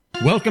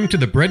Welcome to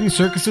the Bread and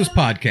Circuses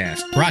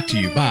podcast, brought to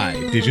you by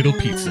Digital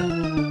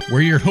Pizza,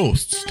 where your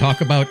hosts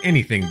talk about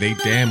anything they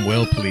damn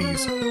well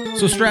please.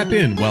 So strap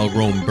in while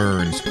Rome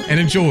burns and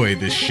enjoy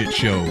this shit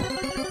show.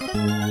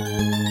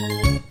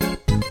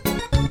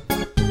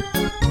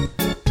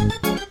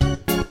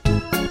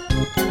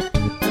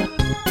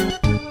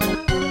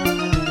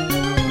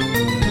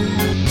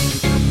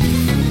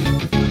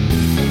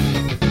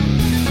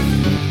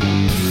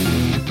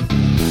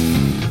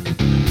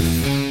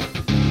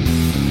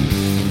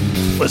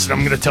 Listen, I'm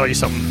going to tell you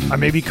something. I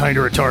may be kind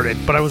of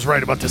retarded, but I was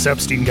right about this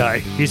Epstein guy.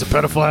 He's a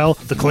pedophile,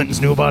 the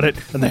Clintons knew about it,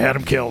 and they had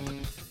him killed.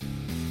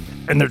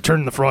 And they're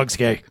turning the frogs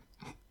gay.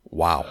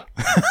 Wow.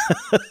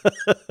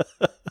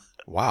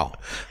 Wow.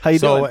 How you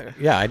doing?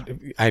 Yeah,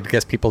 I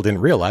guess people didn't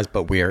realize,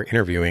 but we are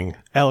interviewing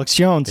Alex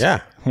Jones.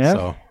 Yeah.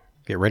 So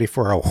get ready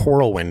for a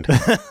whirlwind.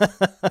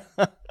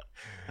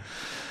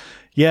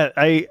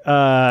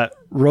 Yeah,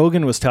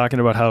 Rogan was talking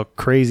about how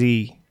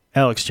crazy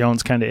Alex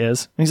Jones kind of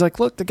is. And he's like,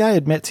 look, the guy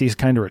admits he's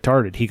kind of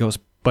retarded. He goes,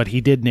 but he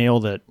did nail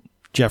the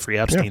Jeffrey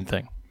Epstein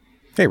thing.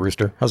 Hey,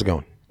 Rooster. How's it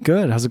going?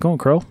 Good. How's it going,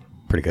 Crow?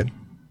 Pretty good.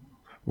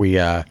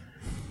 We're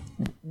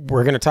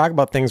going to talk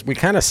about things. We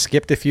kind of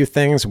skipped a few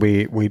things.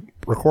 We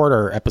record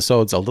our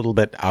episodes a little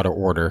bit out of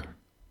order,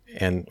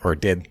 or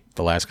did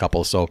the last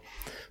couple. So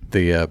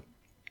the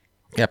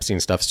Epstein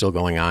stuff's still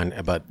going on,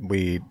 but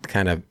we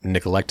kind of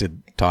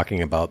neglected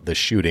talking about the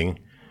shooting,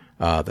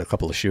 the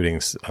couple of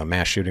shootings,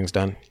 mass shootings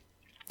done.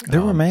 There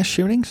were mass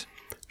shootings?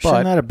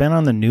 Shouldn't that have been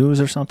on the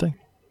news or something?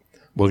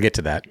 We'll get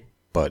to that,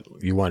 but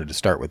you wanted to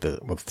start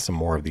with some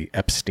more of the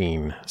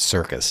Epstein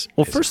circus.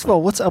 Well, first of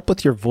all, what's up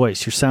with your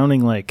voice? You're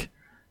sounding like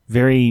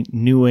very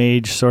new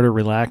age, sort of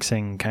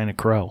relaxing kind of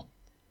Crow.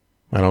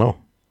 I don't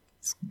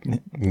know.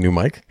 New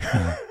mic?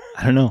 I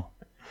don't know.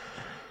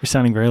 You're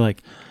sounding very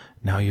like,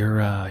 now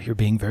you're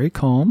being very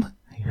calm.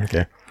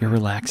 You're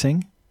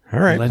relaxing.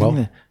 All right. Letting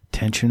the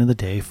tension of the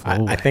day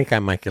flow. I think I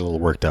might get a little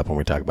worked up when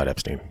we talk about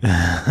Epstein.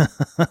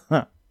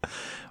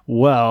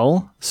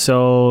 Well,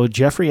 so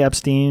Jeffrey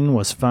Epstein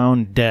was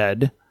found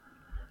dead,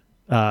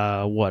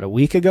 a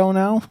week ago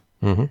now?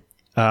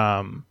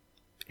 Mm-hmm.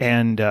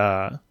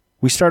 And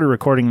we started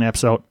recording an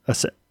episode.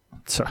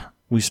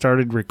 We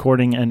started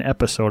recording an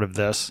episode of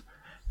this,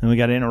 and we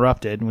got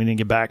interrupted, and we didn't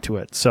get back to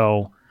it.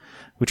 So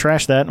we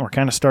trashed that, and we're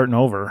kind of starting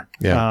over.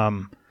 Yeah.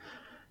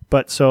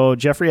 But so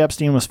Jeffrey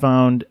Epstein was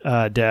found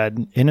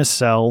dead in his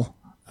cell.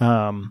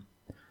 And,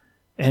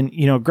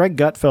 Greg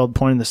Gutfeld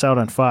pointed this out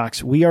on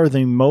Fox. We are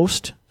the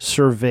most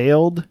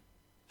surveilled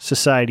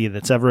society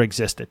that's ever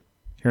existed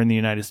here in the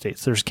United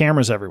States. There's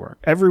cameras everywhere.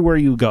 Everywhere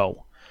you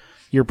go,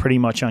 you're pretty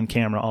much on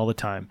camera all the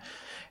time.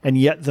 And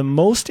yet the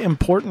most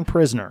important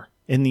prisoner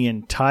in the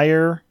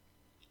entire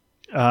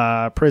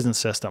prison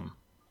system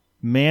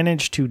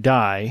managed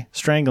to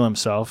strangle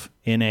himself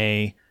in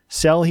a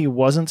cell he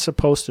wasn't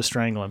supposed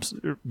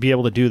to be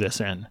able to do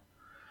this in.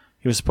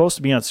 He was supposed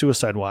to be on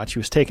suicide watch. He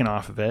was taken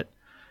off of it.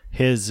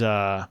 His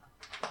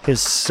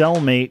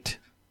cellmate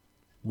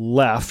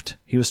left.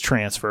 He was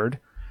transferred.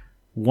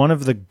 One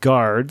of the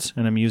guards,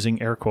 and I'm using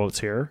air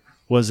quotes here,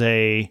 was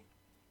a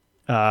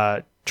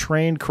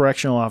trained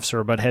correctional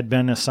officer, but had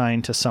been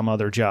assigned to some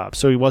other job.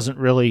 So he wasn't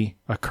really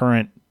a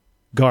current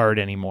guard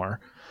anymore,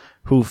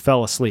 who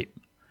fell asleep.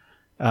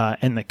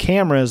 And the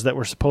cameras that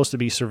were supposed to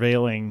be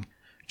surveilling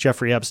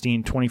Jeffrey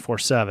Epstein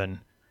 24/7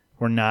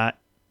 were not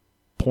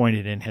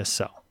pointed in his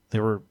cell. They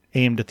were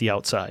aimed at the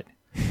outside.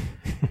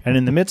 And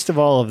in the midst of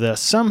all of this,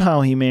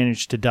 somehow he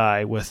managed to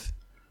die with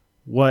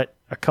what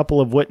a couple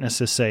of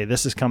witnesses say.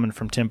 This is coming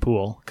from Tim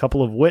Pool. A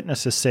couple of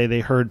witnesses say they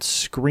heard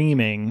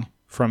screaming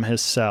from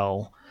his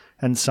cell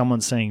and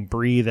someone saying,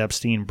 "Breathe,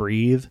 Epstein,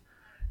 breathe."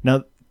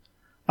 Now,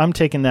 I'm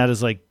taking that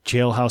as like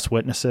jailhouse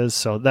witnesses,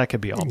 so that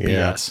could be all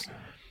BS.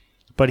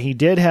 But he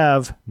did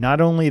have not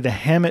only the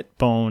hamate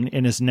bone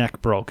in his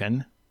neck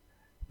broken,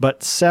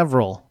 but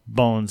several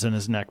bones in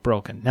his neck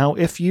broken. Now,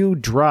 if you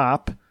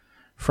drop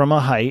from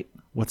a height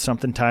with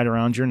something tied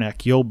around your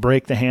neck, you'll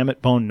break the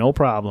hamate bone, no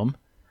problem,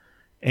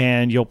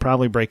 and you'll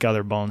probably break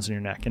other bones in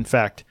your neck. In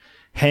fact,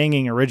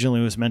 hanging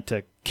originally was meant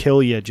to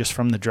kill you just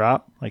from the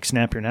drop, like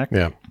snap your neck.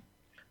 Yeah.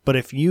 But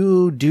if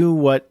you do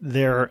what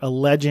they're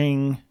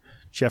alleging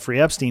Jeffrey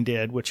Epstein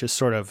did, which is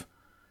sort of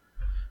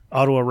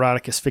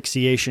autoerotic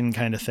asphyxiation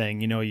kind of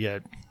thing.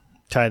 You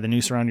tie the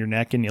noose around your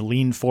neck and you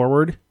lean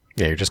forward.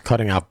 Yeah, you're just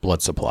cutting off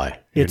blood supply.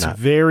 It's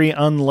very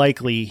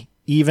unlikely,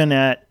 even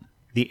at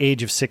the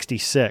age of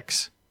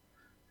 66,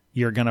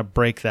 you're going to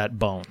break that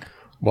bone.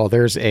 Well,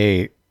 there's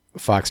a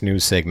Fox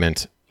News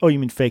segment. Oh, you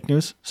mean fake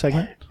news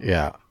segment?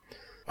 Yeah,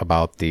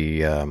 about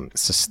he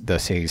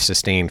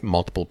sustained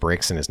multiple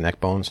breaks in his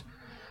neck bones.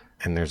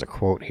 And there's a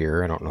quote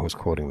here. I don't know who's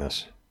quoting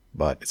this.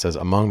 But it says,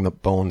 among the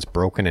bones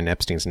broken in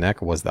Epstein's neck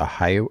was the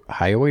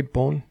hyoid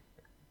bone,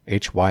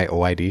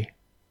 Hyoid.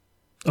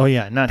 Oh,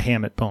 yeah, not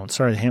hamate bone.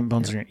 Sorry, the hamate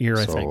bone's in your ear,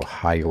 I think. So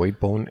hyoid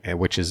bone,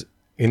 which is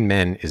in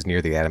men is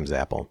near the Adam's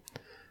apple.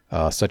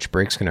 Such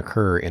breaks can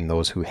occur in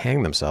those who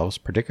hang themselves,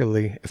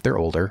 particularly if they're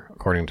older,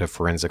 according to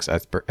forensics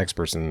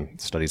experts and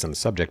studies on the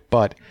subject,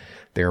 but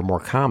they are more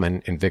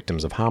common in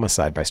victims of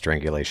homicide by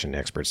strangulation,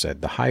 experts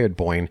said. The hyoid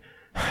boing,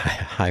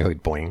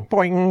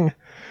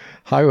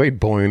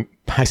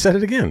 I said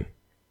it again.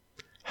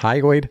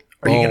 Hyoid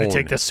Are you going bone. to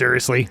take this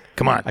seriously?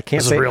 Come on. I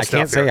can't This is real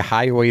say stuff here.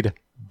 hyoid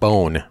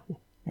bone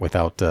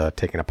without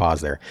taking a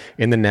pause there.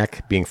 In the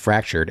neck being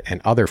fractured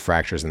and other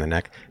fractures in the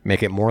neck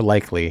make it more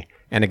likely,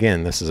 and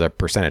again, this is a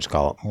percentage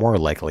call, more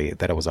likely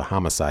that it was a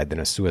homicide than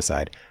a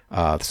suicide.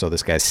 So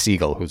this guy's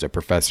Siegel, who's a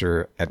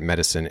professor at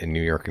medicine in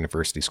New York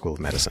University School of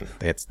Medicine.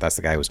 That's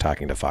the guy who was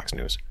talking to Fox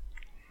News.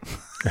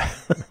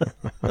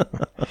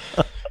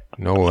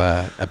 No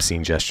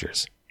obscene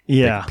gestures.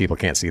 Yeah. People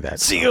can't see that.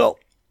 Seal.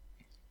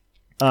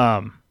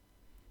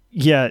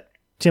 Yeah,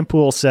 Tim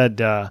Pool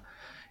said,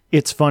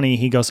 it's funny.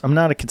 He goes, I'm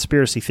not a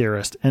conspiracy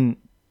theorist. And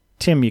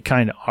Tim, you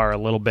kind of are a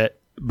little bit.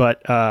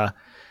 But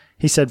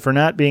he said, for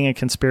not being a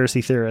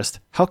conspiracy theorist,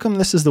 how come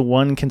this is the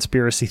one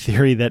conspiracy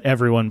theory that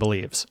everyone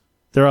believes?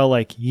 They're all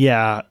like,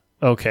 yeah,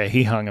 okay,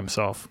 he hung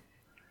himself.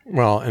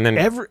 Well, and then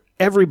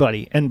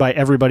Everybody, and by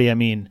everybody I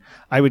mean,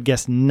 I would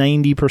guess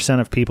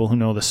 90% of people who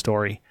know the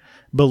story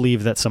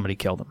believe that somebody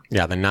killed him.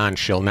 yeah, the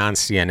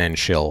non-CNN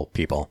shill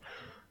people.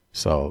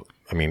 So,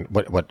 I mean,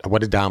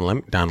 what did Don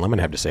Lemon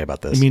have to say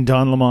about this? You mean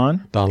Don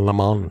Lemon? Don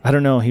Lemon. I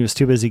don't know. He was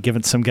too busy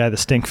giving some guy the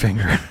stink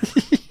finger.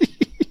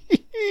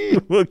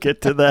 We'll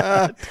get to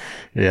that.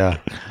 Yeah.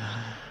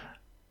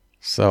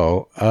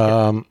 So,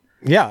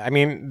 yeah, I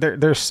mean,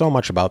 there's so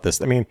much about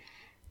this. I mean,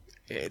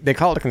 they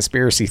call it a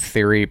conspiracy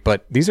theory,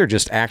 but these are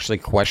just actually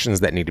questions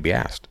that need to be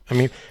asked. I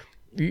mean,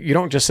 you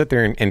don't just sit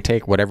there and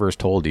take whatever is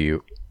told to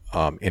you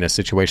in a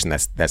situation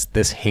that's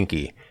this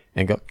hinky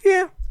and go,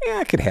 yeah,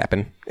 it could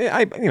happen.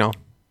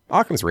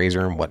 Occam's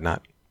razor and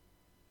whatnot.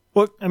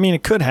 Well, I mean,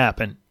 it could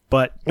happen,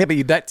 but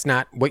That's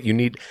not what you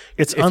need.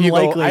 It's If you go,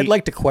 unlikely. I'd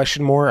like to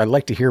question more. I'd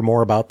like to hear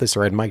more about this,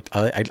 or I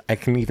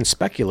can even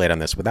speculate on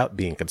this without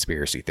being a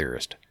conspiracy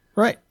theorist.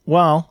 right.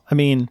 Well, I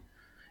mean,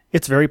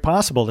 it's very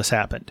possible this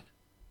happened,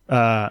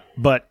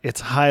 but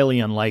it's highly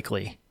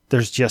unlikely.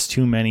 There's just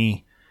too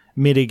many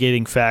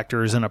mitigating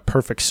factors and a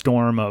perfect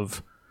storm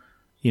of,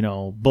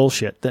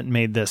 bullshit that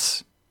made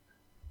this.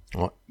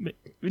 Well,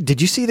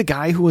 Did you see the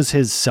guy who was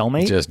his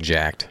cellmate? just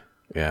jacked.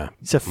 Yeah.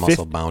 He's a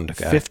muscle-bound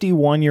guy.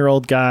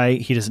 51-year-old guy.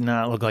 He does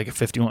not look like a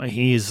 51.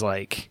 He's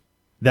like,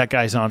 that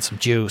guy's on some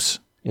juice.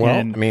 Well,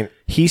 And I mean-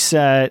 he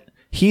said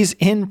he's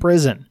in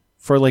prison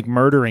for like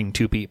murdering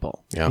two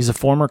people. Yeah. He's a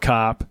former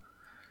cop.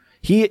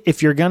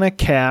 If you're going to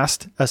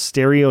cast a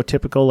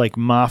stereotypical like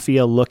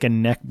mafia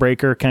looking neck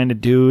breaker kind of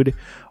dude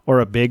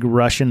or a big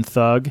Russian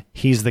thug,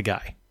 he's the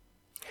guy.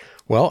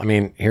 Well, I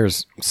mean,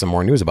 here's some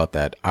more news about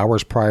that.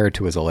 Hours prior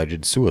to his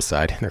alleged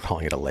suicide, they're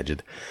calling it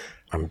alleged.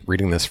 I'm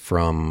reading this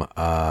from...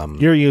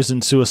 You're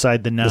using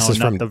suicide the noun, this is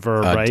not from the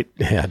verb, right?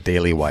 Yeah,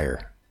 Daily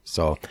Wire.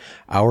 So,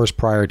 hours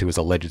prior to his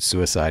alleged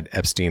suicide,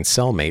 Epstein's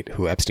cellmate,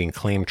 who Epstein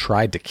claimed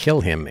tried to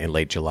kill him in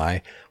late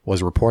July,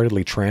 was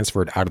reportedly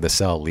transferred out of the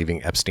cell,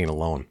 leaving Epstein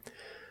alone.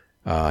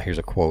 Here's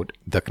a quote.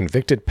 The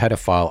convicted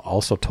pedophile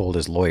also told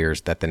his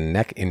lawyers that the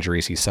neck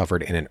injuries he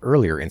suffered in an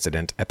earlier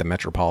incident at the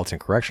Metropolitan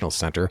Correctional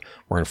Center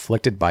were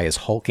inflicted by his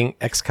hulking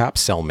ex-cop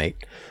cellmate,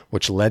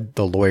 which led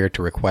the lawyer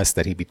to request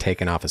that he be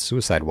taken off his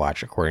suicide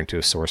watch, according to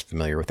a source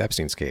familiar with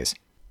Epstein's case.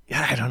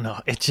 Yeah, I don't know.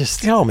 It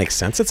just... It all makes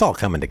sense. It's all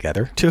coming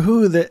together. To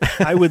who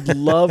that I would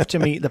love to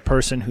meet the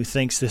person who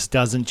thinks this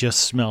doesn't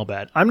just smell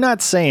bad. I'm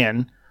not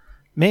saying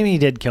maybe he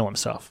did kill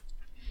himself.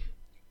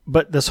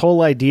 But this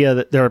whole idea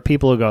that there are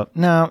people who go,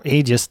 no,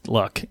 he just,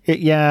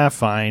 yeah,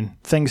 fine.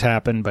 Things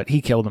happen, but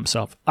he killed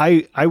himself.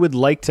 I would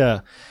like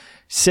to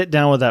sit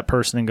down with that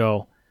person and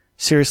go,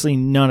 seriously,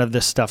 none of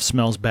this stuff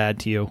smells bad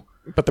to you.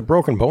 But the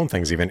broken bone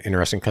thing's even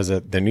interesting because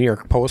the New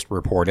York Post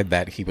reported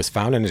that he was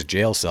found in his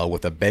jail cell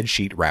with a bed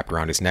sheet wrapped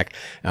around his neck,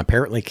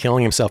 apparently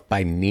killing himself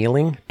by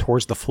kneeling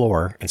towards the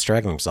floor and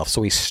strangling himself.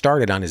 So he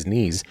started on his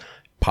knees,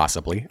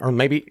 possibly, or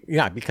maybe,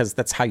 yeah, because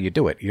that's how you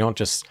do it. You don't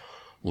just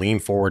lean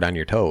forward on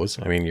your toes.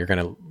 I mean, you're going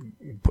to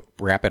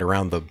wrap it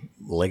around the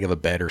leg of a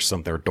bed or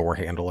something, or door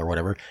handle or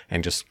whatever,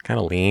 and just kind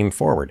of lean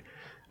forward.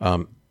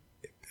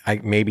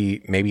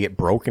 Maybe it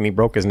broke and he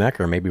broke his neck,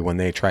 or maybe when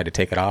they tried to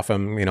take it off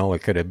him,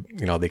 it could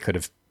have, they could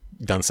have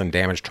done some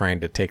damage trying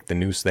to take the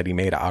noose that he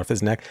made out of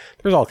his neck.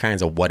 There's all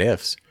kinds of what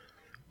ifs,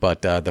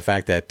 but the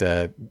fact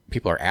that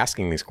people are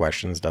asking these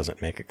questions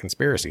doesn't make it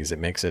conspiracies. It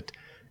makes it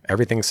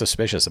everything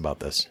suspicious about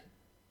this.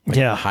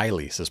 Yeah,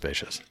 highly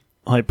suspicious.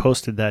 I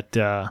posted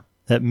that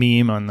that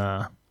meme on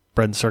the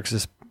Bread and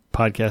Circuses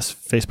podcast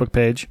Facebook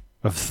page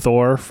of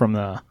Thor from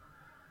the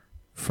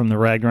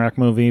Ragnarok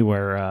movie,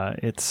 where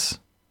it's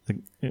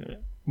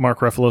Mark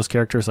Ruffalo's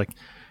character is like,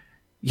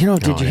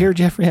 did you hear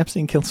Jeffrey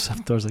Epstein killed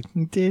himself? Thor's like,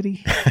 did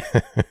he?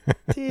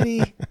 Did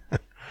he?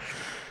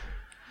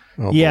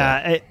 Oh,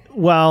 yeah.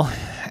 Well,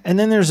 and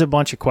then there's a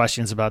bunch of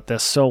questions about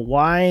this. So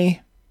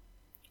why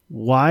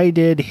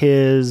did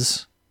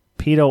his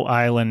Pedo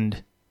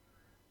Island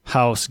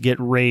house get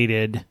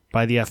raided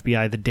by the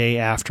FBI the day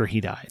after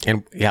he died?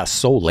 And yeah,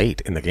 so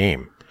late in the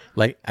game.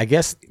 Like, I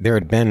guess there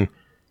had been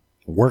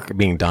work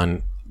being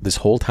done this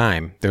whole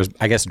time.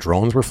 I guess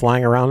drones were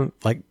flying around,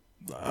 like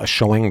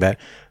showing that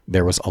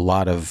there was a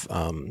lot of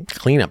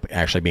cleanup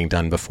actually being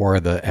done before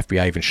the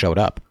FBI even showed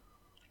up.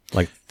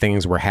 Like,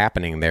 things were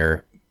happening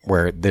there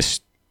where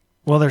this.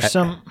 Well, there's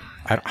some.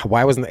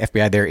 Why wasn't the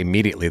FBI there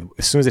immediately?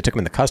 As soon as they took him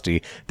into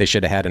custody, they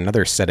should have had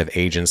another set of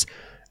agents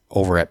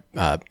over at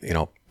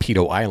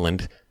Pedo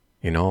Island,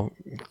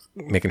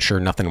 making sure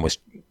nothing was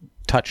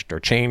touched or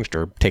changed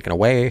or taken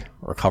away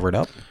or covered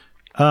up.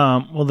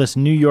 Well, this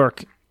New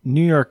York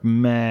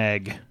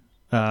Mag.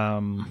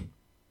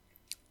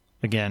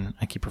 Again,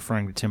 I keep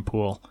referring to Tim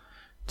Pool.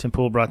 Tim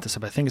Pool brought this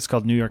up. I think it's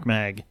called New York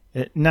Mag.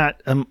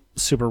 Not a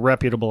super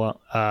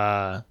reputable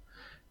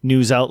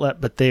news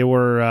outlet, but they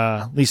were,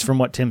 at least from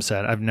what Tim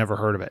said, I've never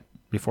heard of it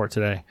before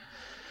today,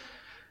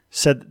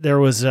 said there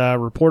was a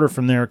reporter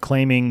from there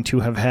claiming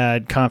to have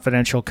had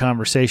confidential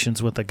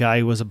conversations with a guy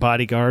who was a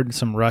bodyguard,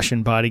 some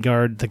Russian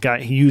bodyguard. The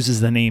guy, he uses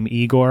the name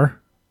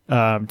Igor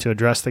to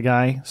address the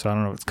guy, so I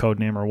don't know if it's code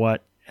name or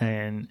what.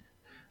 And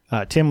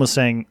Tim was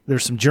saying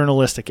there's some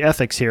journalistic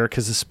ethics here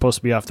because it's supposed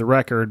to be off the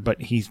record,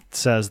 but he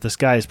says this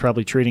guy is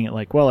probably treating it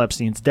like, well,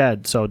 Epstein's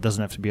dead, so it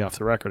doesn't have to be off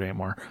the record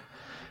anymore.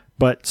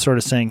 But sort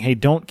of saying, hey,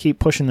 don't keep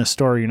pushing this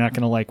story. You're not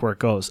going to like where it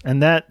goes.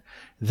 And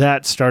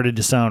that started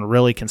to sound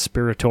really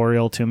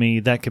conspiratorial to me.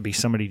 That could be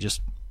somebody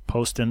just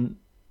posting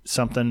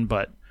something.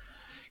 But,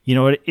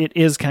 it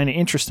is kind of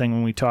interesting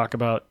when we talk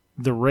about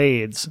the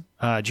raids.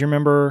 Do you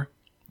remember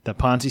the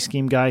Ponzi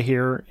scheme guy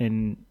here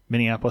in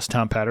Minneapolis,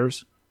 Tom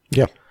Petters?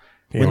 Yeah.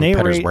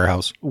 Petters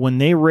warehouse. When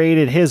they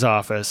raided his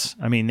office,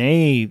 I mean,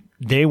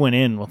 they went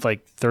in with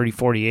like 30,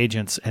 40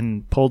 agents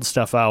and pulled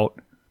stuff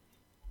out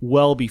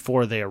well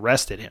before they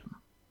arrested him.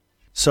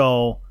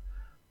 So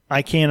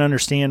I can't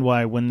understand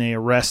why when they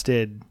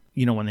arrested,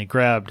 when they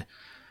grabbed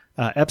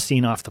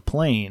Epstein off the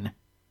plane.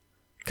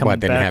 Why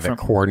didn't have it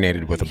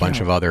coordinated with a bunch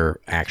of other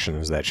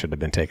actions that should have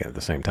been taken at the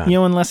same time?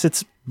 Unless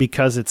it's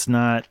because it's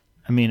not,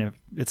 if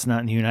it's not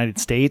in the United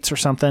States or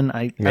something.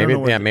 Maybe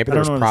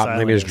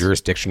there's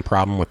jurisdiction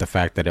problem with the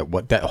fact that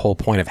that whole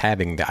point of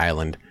having the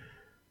island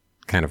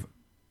kind of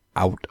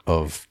out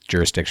of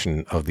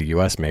jurisdiction of the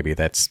U.S. Maybe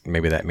that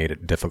made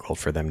it difficult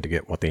for them to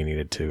get what they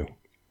needed to.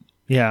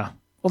 Yeah.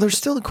 Well, there's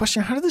still the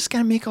question: how did this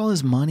guy make all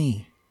his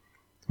money?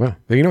 Well,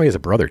 he has a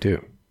brother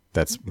too.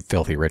 That's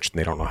filthy rich, and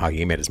they don't know how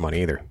he made his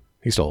money either.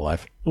 He's still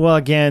alive. Well,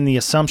 again, the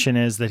assumption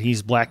is that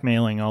he's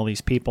blackmailing all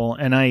these people,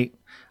 and I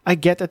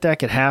get that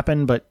could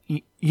happen, but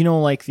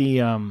like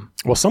the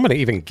well, somebody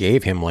even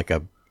gave him like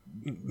a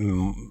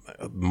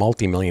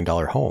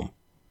multi-million-dollar home.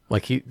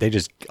 Like they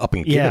just up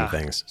and give him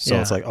things. So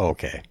it's like, oh,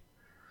 okay.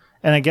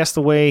 And I guess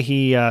the way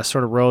he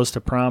sort of rose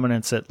to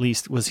prominence, at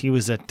least, was he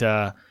was like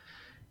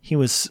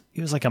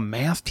a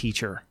math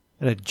teacher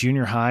at a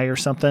junior high or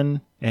something,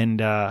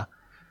 and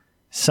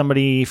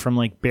somebody from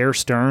like Bear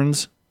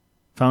Stearns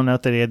found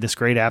out that he had this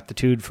great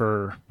aptitude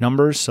for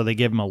numbers, so they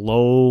gave him a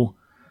low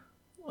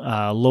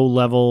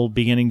level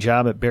beginning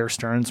job at Bear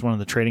Stearns, one of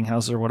the trading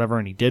houses or whatever,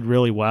 and he did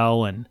really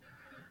well. And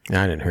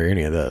I didn't hear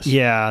any of this.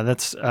 Yeah,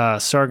 that's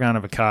Sargon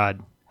of Akkad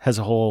has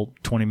a whole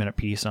 20-minute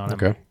piece on him.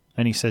 Okay.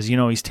 And he says,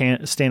 he's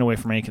staying away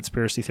from any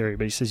conspiracy theory,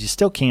 but he says you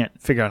still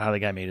can't figure out how the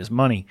guy made his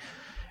money.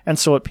 And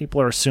so what people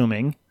are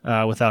assuming,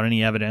 without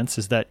any evidence,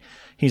 is that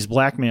he's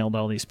blackmailed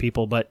all these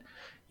people. But,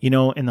 in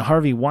the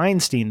Harvey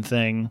Weinstein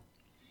thing,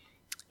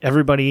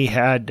 everybody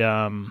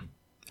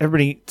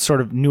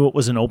sort of knew it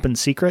was an open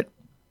secret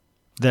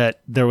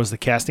that there was the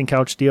casting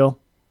couch deal.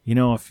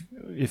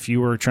 If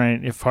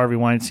Harvey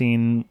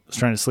Weinstein was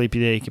trying to sleep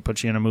you, he could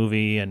put you in a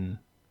movie, and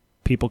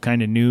people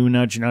kind of knew,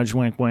 nudge, nudge,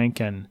 wink, wink.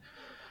 And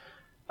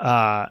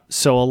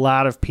so a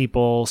lot of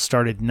people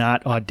started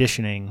not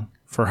auditioning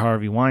for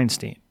Harvey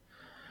Weinstein.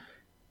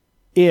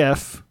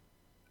 If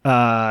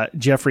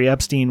Jeffrey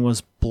Epstein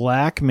was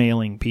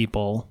blackmailing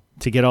people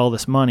to get all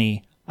this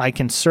money, I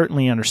can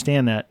certainly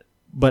understand that.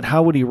 But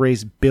how would he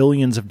raise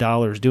billions of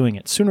dollars doing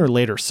it? Sooner or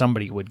later,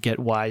 somebody would get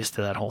wise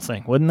to that whole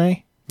thing, wouldn't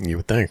they? You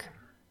would think.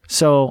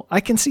 So I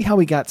can see how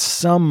he got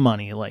some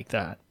money like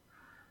that,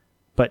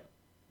 but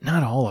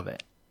not all of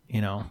it,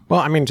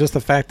 Well, just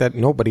the fact that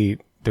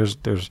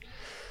there's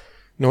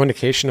no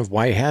indication of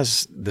why he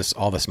has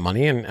all this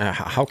money, and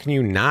how can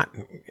you not?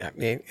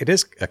 It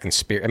is a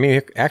conspiracy.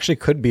 It actually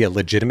could be a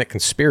legitimate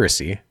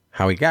conspiracy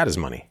how he got his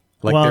money.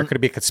 Like,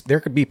 there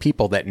could be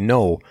people that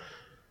know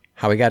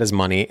how he got his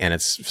money, and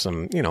it's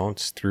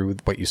it's through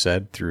what you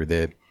said, through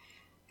the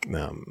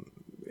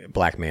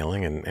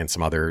blackmailing and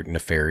some other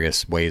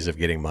nefarious ways of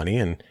getting money,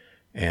 and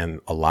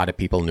a lot of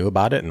people knew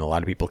about it, and a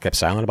lot of people kept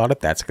silent about it.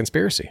 That's a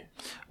conspiracy.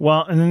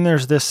 Well, and then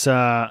there's this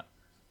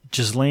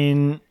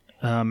Ghislaine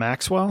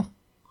Maxwell,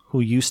 who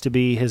used to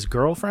be his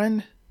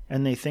girlfriend,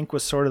 and they think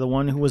was sort of the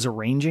one who was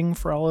arranging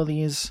for all of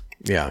these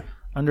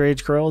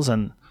underage girls,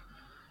 and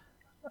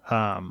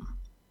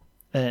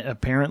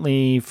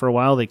apparently for a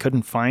while they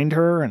couldn't find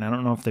her, and I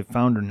don't know if they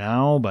found her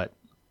now, but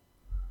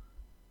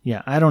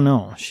yeah, I don't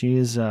know.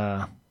 She's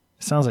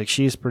sounds like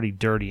she's pretty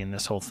dirty in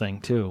this whole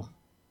thing too.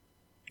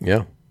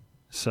 Yeah.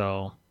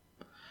 So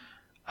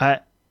I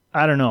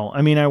I don't know.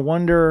 I mean, I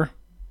wonder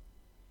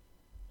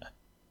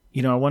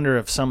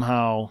if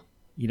somehow,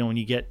 when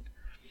you get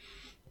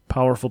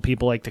powerful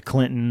people like the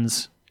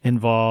Clintons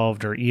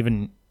involved, or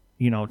even,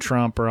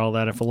 Trump or all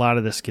that, if a lot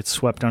of this gets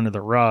swept under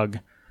the rug.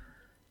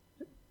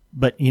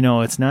 But,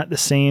 it's not the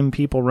same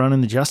people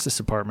running the Justice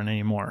Department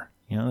anymore.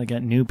 They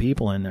got new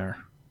people in there.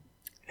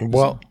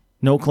 Well, so,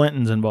 no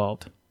Clintons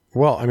involved.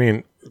 Well, I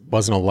mean,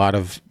 wasn't a lot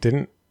of,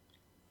 isn't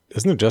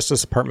the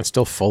Justice Department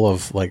still full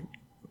of like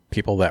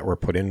people that were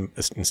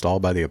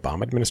installed by the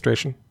Obama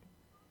administration?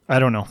 I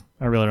don't know.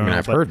 I really don't know.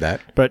 I've heard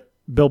that. But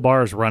Bill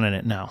Barr is running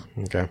it now.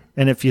 Okay.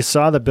 And if you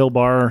saw the Bill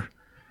Barr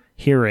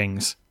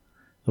hearings,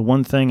 the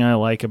one thing I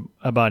like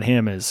about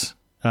him is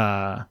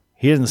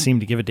he doesn't seem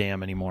to give a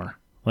damn anymore.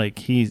 Like,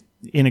 he,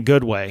 in a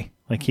good way,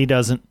 like he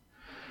doesn't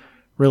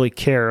really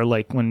care.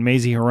 Like when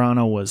Mazie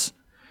Hirono was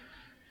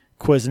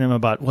quizzing him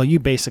about, well, you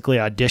basically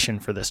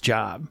auditioned for this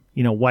job.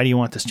 Why do you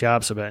want this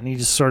job so bad? And he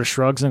just sort of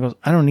shrugs and goes,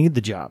 I don't need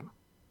the job.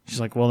 She's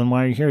like, well, then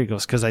why are you here? He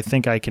goes, because I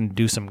think I can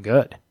do some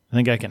good. I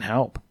think I can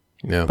help.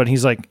 Yeah. But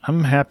he's like,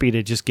 I'm happy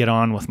to just get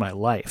on with my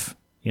life,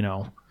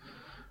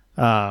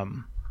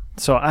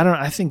 So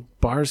I think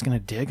Barr's going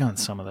to dig on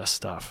some of this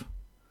stuff.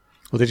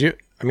 Well,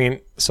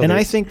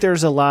 I think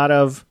there's a lot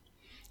of,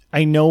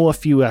 I know a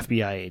few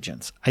FBI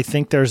agents. I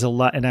think there's a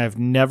lot, and I've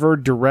never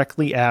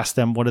directly asked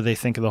them what do they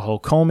think of the whole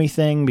Comey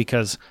thing,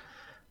 because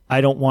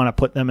I don't want to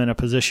put them in a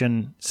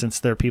position, since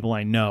they're people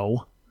I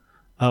know,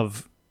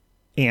 of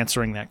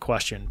answering that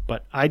question.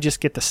 But I just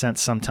get the sense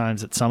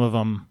sometimes that some of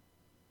them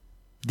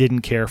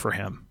didn't care for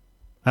him.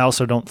 I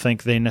also don't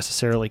think they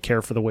necessarily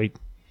care for the way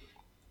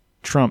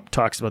Trump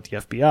talks about the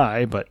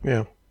FBI,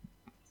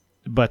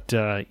 but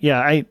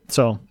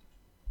so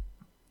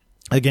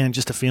again,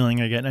 just a feeling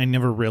I get. I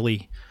never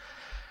really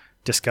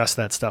discussed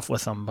that stuff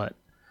with them, but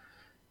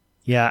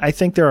yeah, I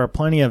think there are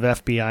plenty of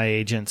FBI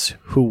agents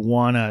who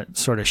want to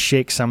sort of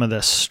shake some of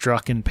this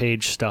Strzok and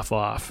Page stuff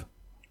off.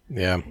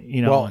 Yeah.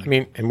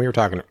 And we were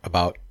talking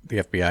about the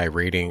FBI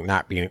raiding,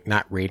 not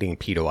raiding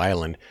Pedo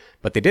Island,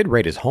 but they did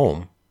raid his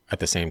home at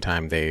the same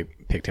time they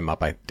picked him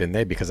up, didn't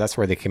they? Because that's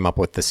where they came up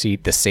with the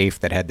safe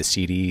that had the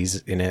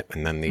CDs in it,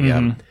 and then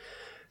the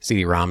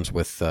CD-ROMs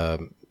with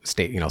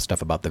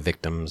stuff about the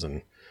victims,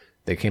 and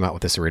they came out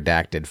with this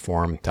redacted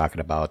form talking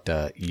about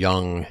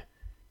Young,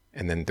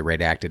 and then the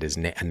redacted is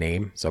a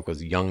name, so it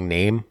goes Young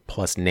name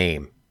plus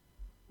name,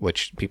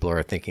 which people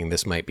are thinking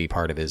this might be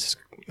part of his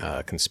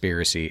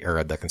conspiracy,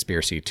 or the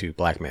conspiracy to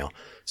blackmail.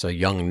 So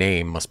Young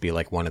name must be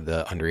like one of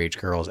the underage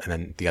girls, and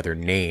then the other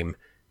name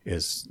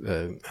is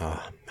a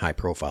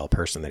high-profile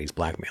person that he's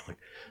blackmailing.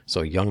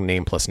 So Young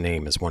name plus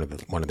name is one of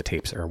the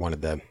tapes, or one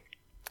of the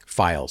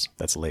files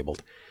that's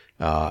labeled.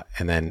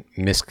 And then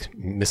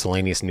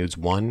miscellaneous nudes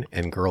 1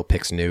 and girl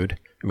pics nude.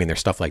 I mean, there's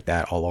stuff like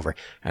that all over.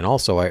 And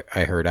also,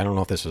 I heard, I don't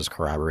know if this was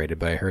corroborated,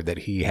 but I heard that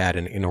he had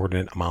an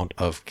inordinate amount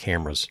of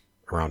cameras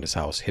around his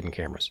house, hidden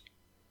cameras.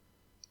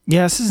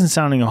 Yeah, this isn't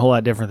sounding a whole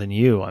lot different than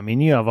you. I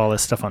mean, you have all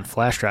this stuff on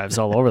flash drives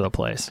all over the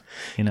place,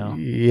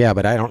 Yeah,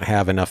 but I don't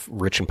have enough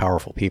rich and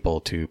powerful people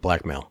to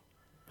blackmail.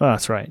 Oh,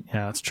 that's right.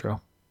 Yeah, that's true.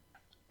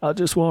 I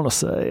just want to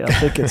say, I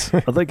think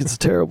it's a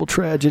terrible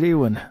tragedy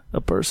when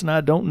a person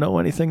I don't know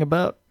anything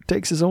about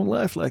takes his own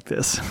life like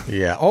this.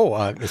 Yeah.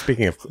 Oh,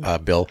 speaking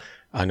of Bill,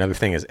 another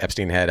thing is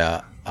Epstein had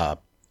a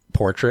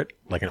portrait,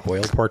 like an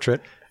oil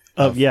portrait.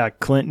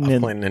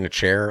 Clinton in a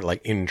chair,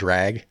 like in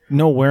drag.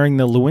 No, wearing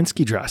the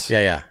Lewinsky dress.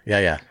 Yeah.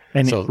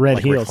 And so, red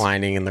like, heels.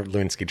 reclining in the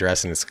Lewinsky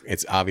dress, and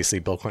it's obviously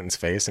Bill Clinton's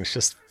face, and it's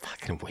just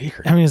fucking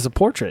weird. I mean, it's a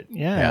portrait.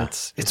 Yeah.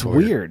 It's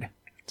weird.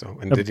 So,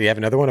 and did he have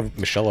another one of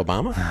Michelle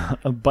Obama?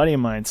 A buddy of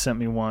mine sent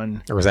me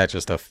one. Or was that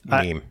just a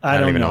meme? I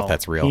don't even know if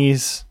that's real.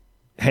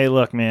 Hey,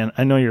 look, man,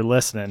 I know you're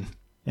listening,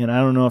 and I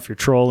don't know if you're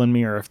trolling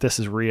me or if this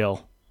is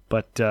real,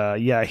 but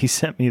he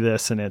sent me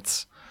this, and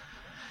it's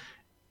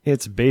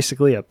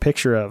basically a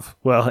picture of,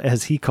 well,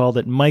 as he called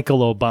it,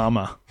 Michael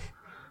Obama.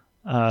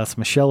 It's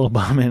Michelle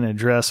Obama in a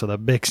dress with a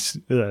big,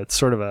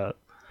 sort of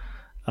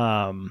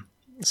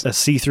a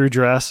see-through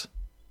dress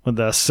with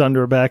a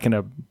sunderback and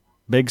a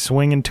big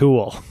swinging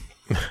tool.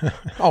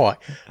 Oh, all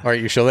right.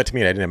 You showed that to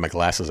me, and I didn't have my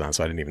glasses on,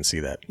 so I didn't even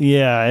see that.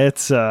 Yeah,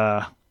 it's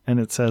and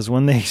it says,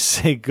 when they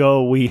say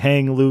go, we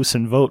hang loose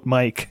and vote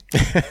Mike.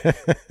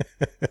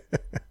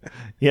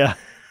 Yeah,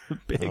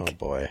 big. Oh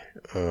boy.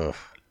 Ugh.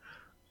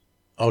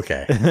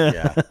 Okay.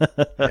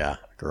 Yeah.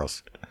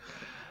 Gross.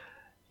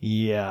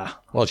 Yeah.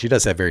 Well, she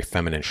does have very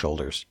feminine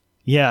shoulders.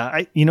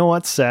 Yeah. You know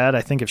what's sad?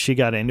 I think if she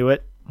got into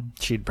it,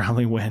 she'd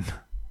probably win.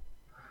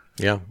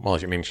 Yeah. Well,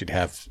 I mean, she'd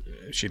have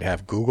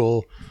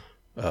Google,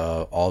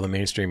 all the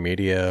mainstream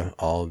media,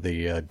 all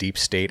the deep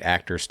state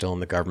actors still in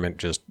the government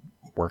just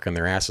working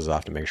their asses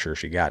off to make sure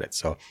she got it.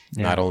 So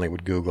not only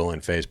would Google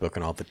and Facebook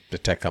and all the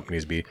tech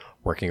companies be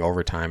working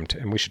overtime,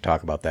 and we should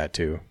talk about that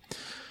too.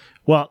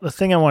 Well, the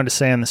thing I wanted to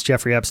say on this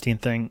Jeffrey Epstein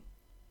thing,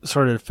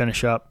 sort of to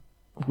finish up,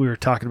 we were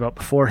talking about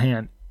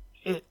beforehand,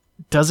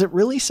 does it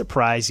really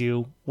surprise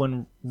you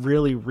when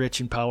really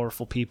rich and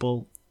powerful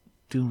people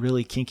do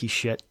really kinky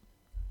shit?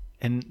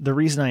 And the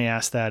reason I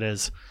ask that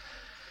is,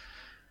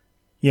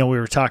 we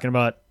were talking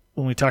about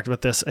when we talked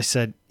about this, I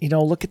said,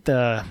 look at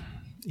the,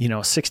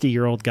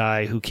 60-year-old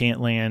guy who can't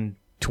land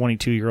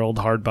 22-year-old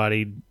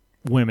hard-bodied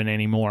women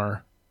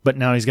anymore, but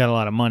now he's got a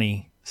lot of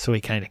money, so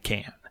he kind of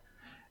can.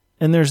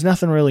 And there's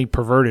nothing really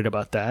perverted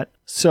about that.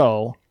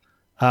 So,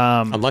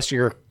 unless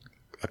you're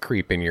a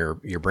creep and your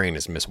brain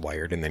is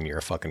miswired, and then you're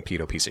a fucking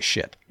pedo piece of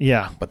shit.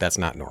 Yeah. But that's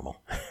not normal.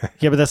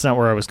 Yeah, but that's not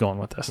where I was going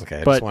with this.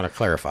 Okay, I just want to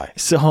clarify.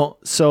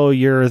 So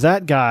you're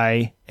that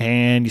guy,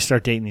 and you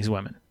start dating these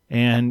women.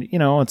 And,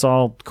 it's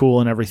all cool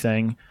and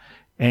everything.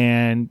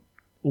 And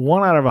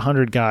 1 out of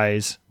 100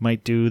 guys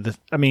might do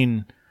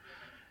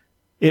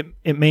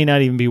it may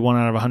not even be 1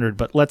 out of 100,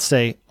 but let's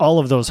say all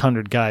of those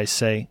 100 guys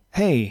say,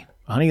 hey,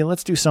 honey,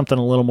 let's do something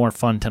a little more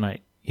fun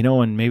tonight.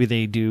 And maybe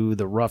they do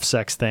the rough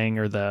sex thing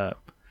or the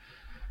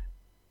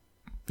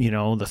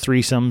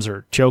threesomes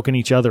or choking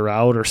each other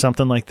out or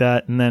something like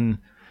that. And then,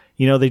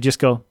 they just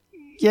go,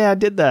 yeah, I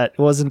did that.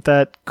 Wasn't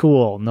that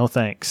cool? No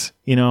thanks.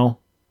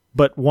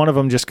 But one of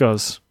them just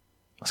goes,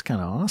 that's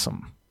kind of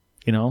awesome.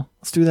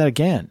 Let's do that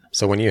again.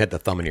 So when you had the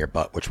thumb in your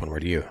butt, which one were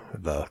you?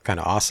 The kind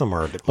of awesome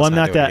or well, I'm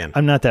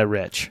not that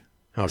rich.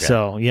 Okay.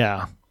 So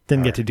yeah,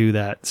 didn't get to do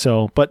that.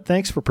 So, but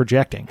thanks for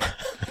projecting.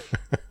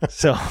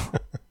 So,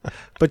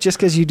 but just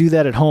because you do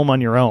that at home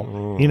on your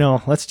own,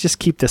 let's just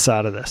keep this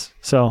out of this.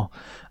 So,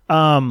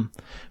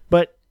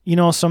 but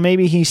so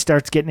maybe he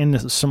starts getting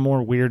into some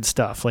more weird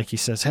stuff. Like he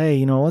says,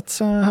 hey, let's,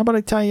 how about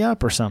I tie you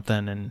up or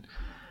something? And,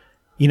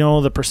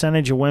 the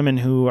percentage of women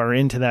who are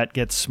into that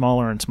gets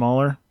smaller and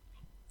smaller.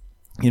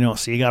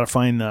 So you got to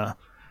find the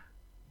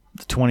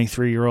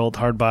 23-year-old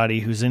hard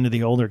body who's into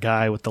the older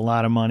guy with a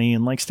lot of money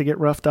and likes to get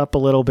roughed up a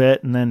little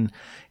bit. And then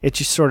it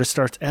just sort of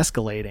starts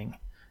escalating.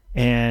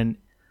 And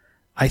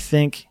I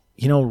think,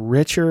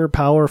 richer,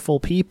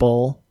 powerful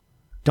people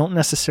don't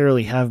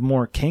necessarily have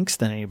more kinks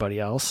than anybody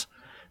else.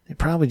 They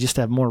probably just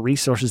have more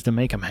resources to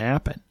make them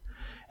happen.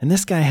 And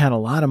this guy had a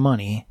lot of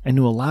money and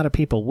knew a lot of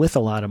people with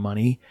a lot of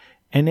money.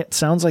 And it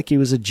sounds like he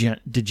was a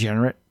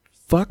degenerate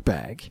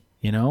fuckbag,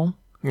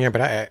 Yeah,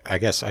 but I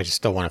guess I just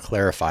still want to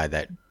clarify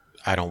that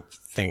I don't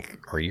think,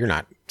 or you're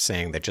not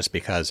saying that just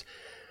because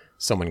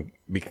someone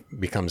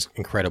becomes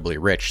incredibly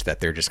rich that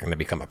they're just going to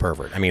become a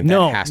pervert. I mean,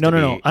 no.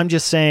 I'm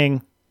just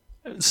saying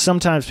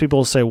sometimes people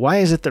will say, why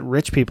is it that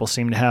rich people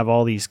seem to have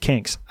all these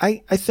kinks?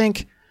 I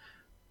think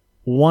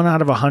 1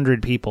 out of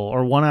 100 people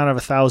or 1 out of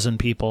 1,000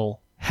 people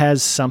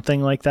has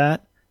something like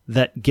that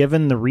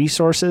given the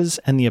resources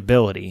and the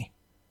ability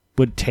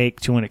would take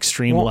to an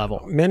extreme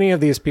level. Many of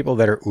these people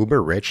that are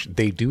uber rich,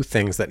 they do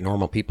things that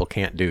normal people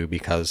can't do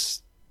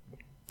because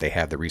they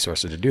have the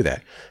resources to do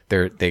that.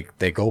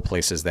 They go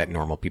places that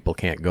normal people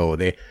can't go.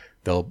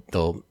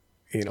 They'll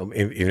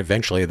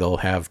eventually they'll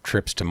have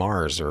trips to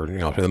Mars or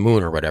to the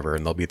moon or whatever,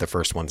 and they'll be the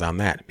first ones on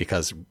that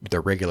because the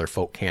regular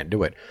folk can't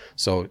do it.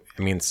 So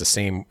I mean, it's the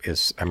same.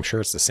 I'm sure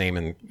it's the same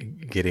in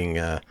getting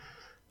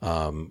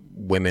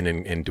women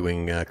and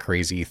doing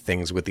crazy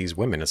things with these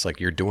women. It's like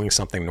you're doing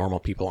something normal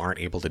people aren't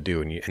able to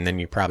do, and then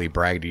you probably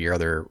brag to your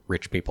other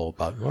rich people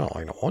about,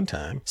 one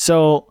time.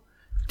 So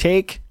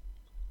take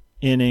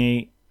in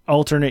a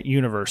alternate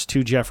universe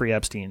 2 Jeffrey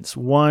Epsteins,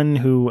 one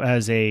who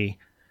as a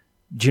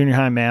junior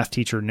high math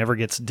teacher never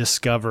gets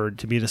discovered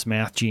to be this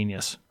math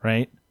genius,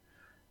 right?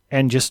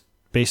 And just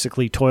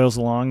basically toils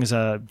along as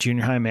a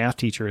junior high math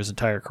teacher his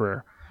entire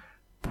career.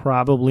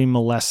 Probably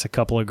molests a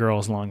couple of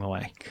girls along the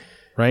way.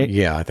 Right?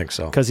 Yeah, I think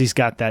so. Because he's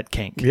got that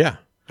kink. Yeah.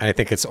 I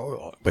think it's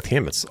with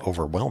him, it's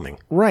overwhelming.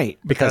 Right.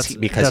 Because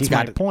that's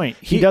my point.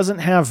 He doesn't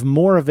have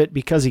more of it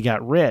because he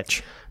got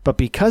rich. But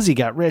because he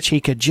got rich, he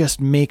could just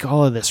make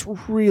all of this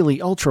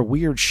really ultra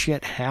weird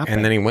shit happen.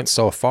 And then he went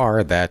so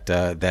far that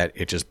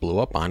it just blew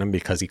up on him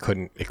because it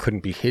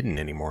couldn't be hidden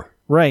anymore.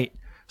 Right.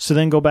 So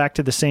then go back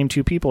to the same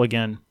 2 people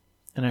again.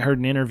 And I heard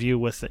an interview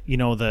with,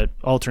 the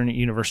alternate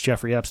universe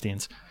Jeffrey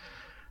Epsteins.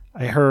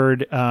 I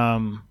heard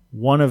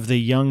one of the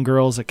young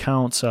girl's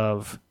accounts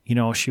of,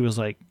 she was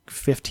like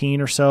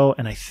 15 or so,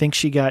 and I think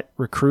she got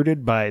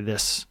recruited by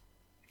this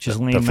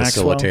Ghislaine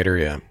Maxwell. The facilitator,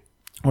 yeah.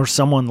 Or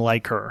someone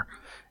like her.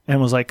 And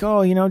was like,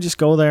 oh, just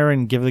go there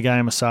and give the guy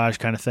a massage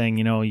kind of thing.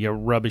 You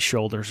rub his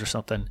shoulders or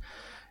something.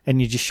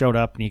 And you just showed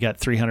up and you got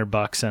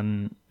 $300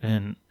 and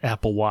an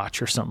Apple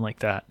Watch or something like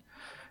that.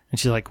 And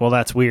she's like, well,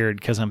 that's weird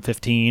because I'm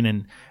 15.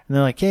 And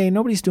they're like, hey,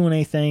 nobody's doing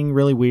anything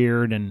really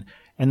weird. And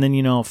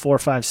then, 4,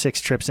 5,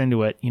 6 trips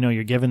into it,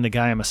 you're giving the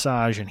guy a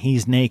massage and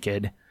he's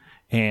naked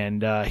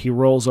and he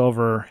rolls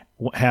over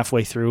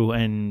halfway through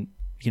and,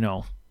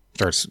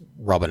 starts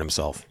rubbing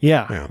himself.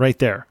 Yeah, right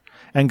there.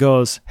 And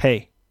goes,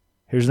 hey,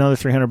 here's another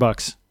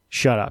 $300.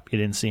 Shut up. You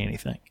didn't see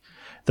anything.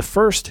 The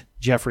first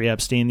Jeffrey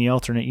Epstein, the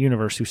alternate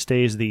universe who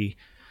stays the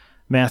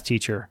math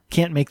teacher,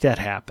 can't make that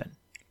happen.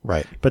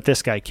 Right. But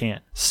this guy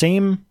can't.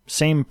 Same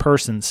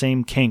person,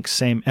 same kinks,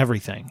 same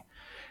everything.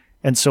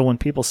 And so when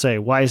people say,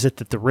 why is it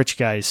that the rich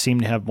guys seem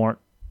to have more?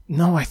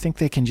 No, I think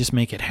they can just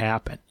make it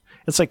happen.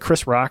 It's like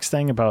Chris Rock's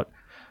thing about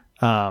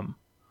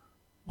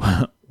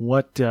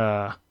what's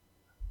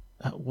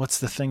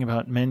the thing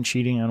about men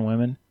cheating on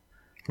women?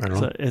 I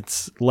don't know.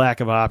 It's lack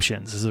of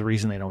options is the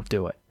reason they don't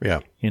do it.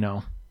 Yeah.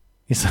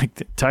 He's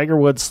like, Tiger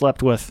Woods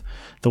slept with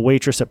the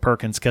waitress at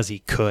Perkins because he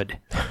could,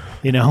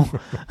 you know?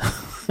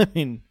 I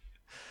mean,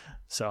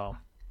 so,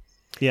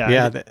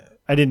 yeah.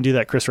 I didn't do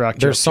that Chris Rock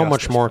joke There's so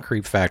much justice. more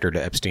creep factor to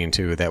Epstein,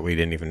 too, that we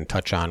didn't even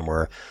touch on,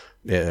 where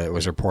it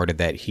was reported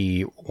that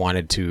he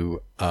wanted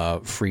to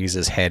freeze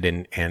his head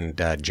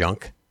and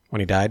junk when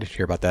he died. Did you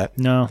hear about that?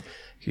 No.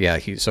 Yeah,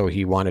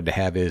 he wanted to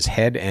have his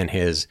head and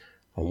his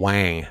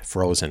wang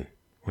frozen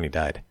when he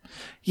died.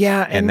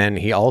 Yeah. And then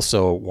he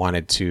also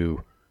wanted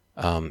to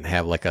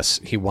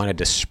he wanted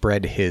to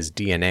spread his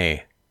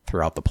DNA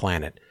throughout the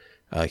planet.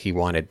 He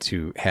wanted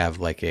to have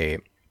like a...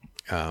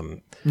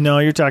 no,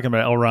 you're talking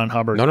about L. Ron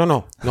Hubbard.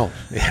 No.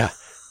 Yeah.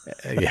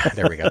 Yeah,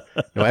 there we go.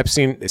 No,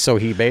 Epstein, so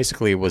he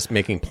basically was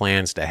making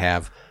plans to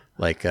have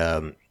like...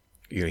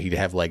 he'd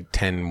have like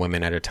 10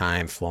 women at a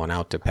time flown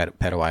out to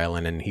Pedo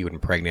Island, and he would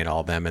impregnate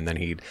all of them, and then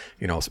he'd,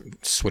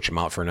 switch them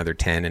out for another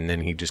 10, and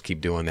then he'd just keep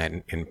doing that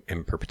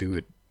in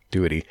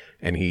perpetuity.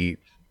 And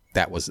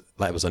that was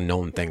a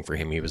known thing for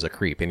him. He was a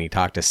creep, and he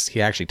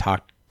actually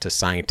talked to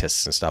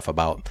scientists and stuff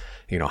about,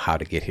 how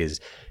to get his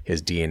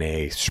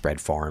DNA spread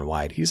far and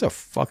wide. He's a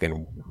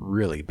fucking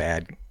really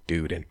bad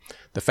dude. And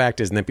the fact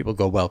is, and then people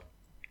go, well,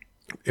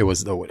 it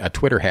was a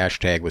Twitter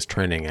hashtag was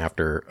trending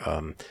after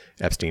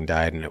Epstein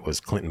died, and it was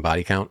Clinton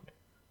body count.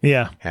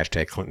 Yeah.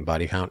 Hashtag Clinton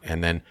body count.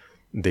 And then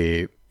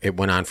it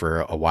went on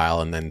for a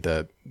while, and then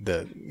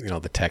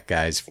the tech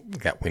guys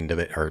got wind of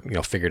it, or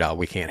figured out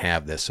we can't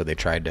have this, so they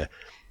tried to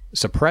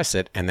suppress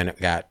it, and then it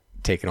got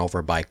taken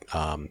over by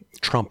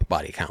Trump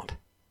body count.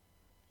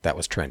 That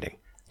was trending,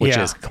 which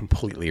is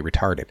completely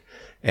retarded.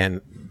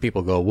 And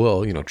people go,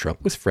 well,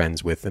 Trump was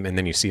friends with him. And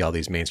then you see all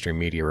these mainstream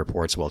media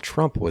reports. Well,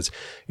 Trump was,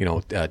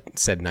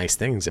 said nice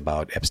things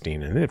about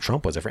Epstein, and then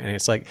Trump was a friend. And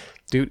it's like,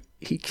 dude,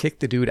 he kicked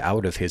the dude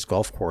out of his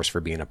golf course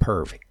for being a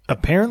perv.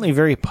 Apparently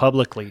very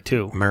publicly,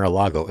 too.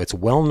 Mar-a-Lago. It's a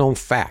well-known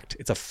fact.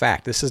 It's a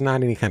fact. This is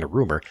not any kind of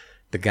rumor.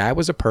 The guy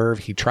was a perv.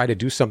 He tried to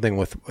do something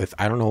with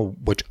I don't know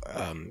which,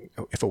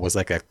 if it was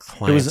like a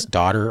client's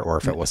daughter or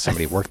if it was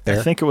somebody worked there.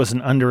 I think it was an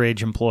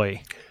underage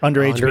employee.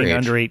 Underage being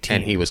under 18.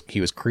 And he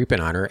was creeping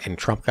on her, and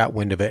Trump got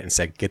wind of it and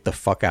said, get the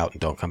fuck out and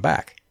don't come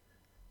back.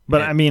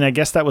 But I mean, I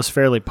guess that was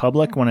fairly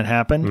public when it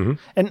happened. Mm-hmm.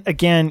 And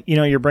again,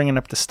 you're bringing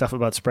up the stuff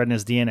about spreading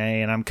his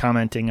DNA, and I'm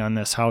commenting on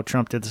this, how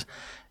Trump did this.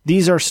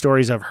 These are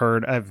stories I've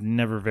heard. I've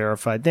never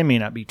verified. They may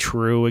not be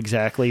true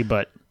exactly,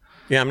 but...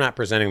 Yeah, I'm not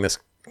presenting this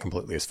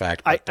completely as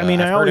fact. But, I mean,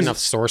 I've I heard always, enough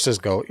sources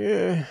go,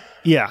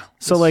 yeah.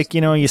 So like,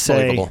 you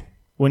say, believable.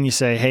 when you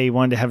say, hey, he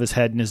wanted to have his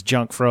head and his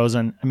junk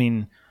frozen, I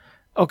mean,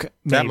 okay.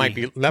 That might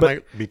be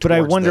but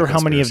I wonder how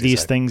many of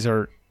these things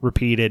are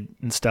repeated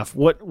and stuff.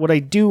 What I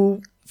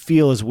do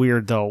feel is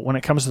weird, though, when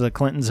it comes to the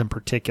Clintons in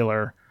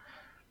particular,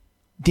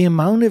 the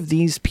amount of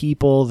these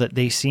people that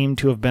they seem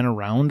to have been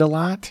around a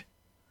lot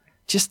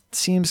just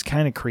seems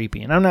kind of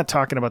creepy. And I'm not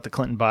talking about the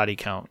Clinton body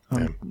count.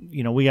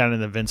 We got into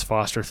the Vince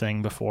Foster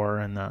thing before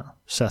and the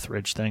Seth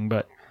Ridge thing,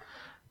 but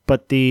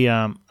the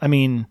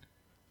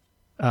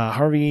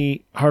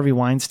Harvey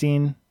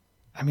Weinstein,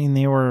 I mean,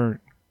 they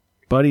were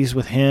buddies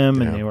with him,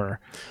 and they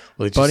were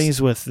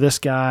buddies with this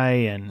guy.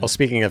 And well,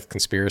 speaking of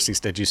conspiracies,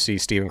 did you see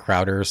Steven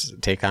Crowder's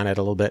take on it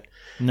a little bit?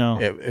 No,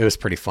 it was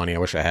pretty funny. I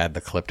wish I had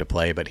the clip to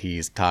play, but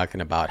he's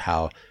talking about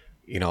how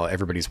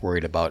everybody's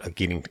worried about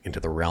getting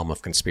into the realm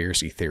of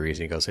conspiracy theories.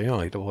 And he goes, I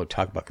don't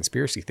talk about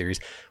conspiracy theories.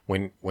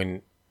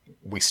 When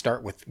we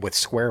start with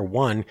square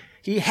one,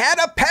 he had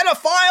a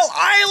pedophile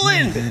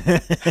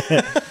island.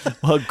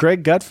 Well,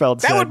 Greg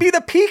Gutfeld said... That would be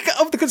the peak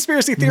of the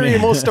conspiracy theory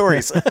in most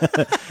stories.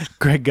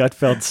 Greg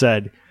Gutfeld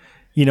said,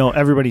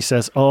 everybody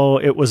says, oh,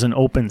 it was an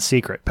open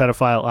secret,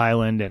 pedophile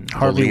island, and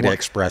Harvey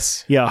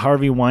Express. Yeah,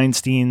 Harvey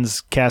Weinstein's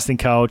casting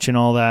couch and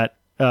all that.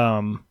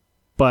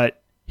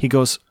 But he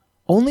goes...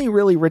 Only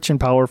really rich and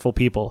powerful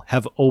people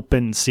have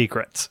open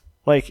secrets.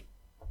 Like,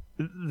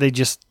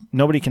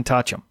 nobody can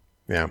touch them.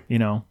 Yeah.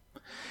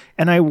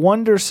 And I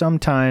wonder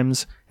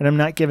sometimes, and I'm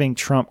not giving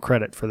Trump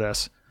credit for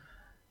this.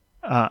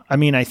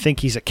 I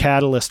think he's a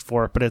catalyst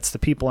for it, but it's the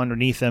people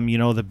underneath him,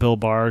 the Bill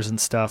Barrs and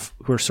stuff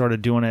who are sort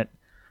of doing it.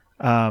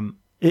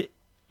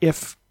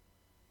 If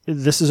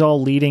this is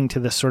all leading to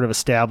this sort of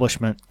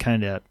establishment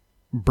kind of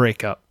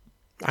breakup.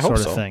 I hope sort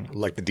of so. thing.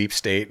 Like the deep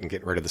state and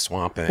getting rid of the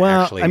swamp.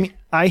 And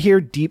I hear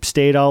deep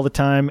state all the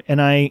time,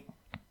 and I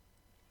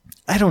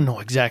don't know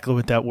exactly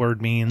what that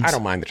word means. I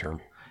don't mind the term.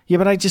 Yeah,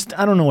 but I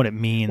don't know what it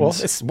means. Well,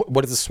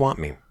 what does the swamp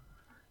mean?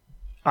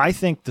 I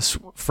think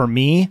for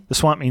me, the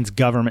swamp means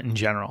government in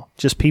general.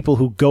 Just people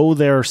who go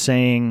there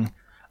saying,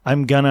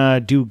 I'm going to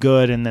do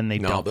good, and then they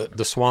don't. No,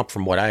 the swamp,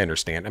 from what I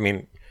understand,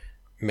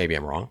 maybe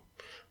I'm wrong,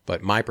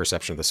 but my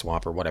perception of the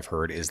swamp, or what I've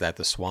heard, is that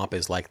the swamp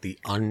is like the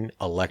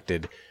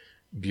unelected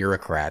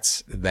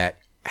bureaucrats that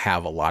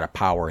have a lot of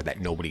power that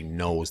nobody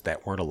knows,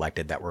 that weren't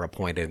elected, that were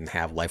appointed and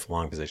have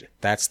lifelong positions.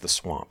 That's the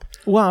swamp.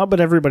 Well,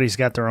 but everybody's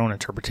got their own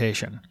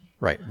interpretation,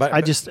 Right. But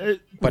I just,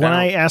 when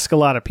I ask a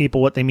lot of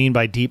people what they mean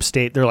by deep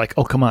state, they're like,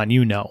 oh, come on,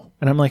 you know.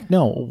 And I'm like,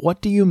 no,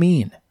 what do you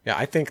mean? Yeah,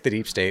 I think the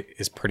deep state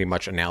is pretty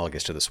much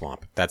analogous to the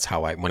swamp. That's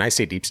how when I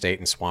say deep state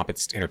and swamp,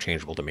 it's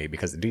interchangeable to me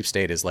because the deep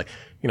state is like,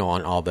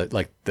 on all the,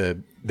 like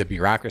the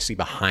bureaucracy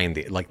behind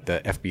the, like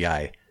the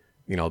FBI,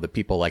 the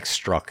people like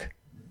Strzok,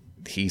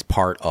 he's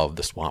part of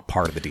the swamp,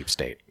 part of the deep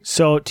state.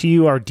 So to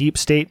you, are deep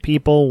state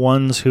people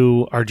ones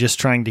who are just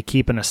trying to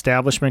keep an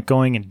establishment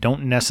going and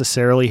don't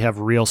necessarily have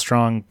real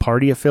strong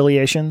party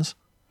affiliations?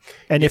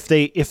 And if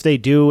they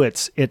do,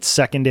 it's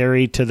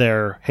secondary to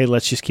their, hey,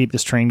 let's just keep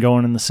this train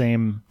going in the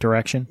same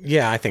direction?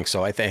 Yeah, I think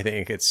so. I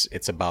think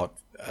it's about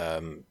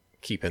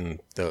keeping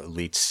the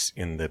elites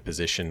in the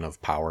position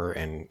of power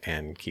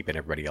and keeping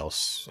everybody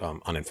else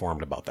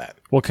uninformed about that.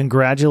 Well,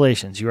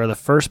 congratulations. You are the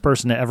first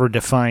person to ever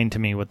define to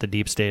me what the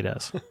deep state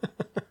is.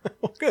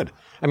 Well, good.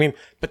 I mean,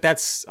 but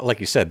that's, like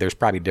you said, there's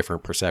probably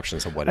different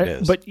perceptions of what it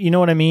is. But you know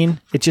what I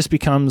mean? It just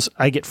becomes,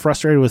 I get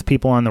frustrated with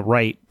people on the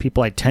right,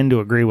 people I tend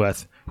to agree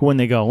with, who when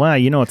they go, well,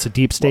 it's a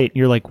deep state.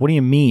 You're like, what do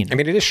you mean? I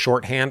mean, it is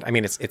shorthand. I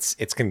mean,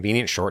 it's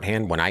convenient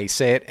shorthand when I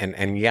say it.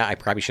 And yeah, I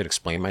probably should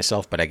explain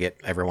myself, but I get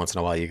every once in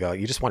a while you go,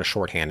 you just want to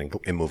shorthand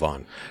and move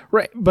on.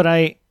 Right.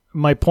 But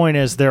my point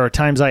is there are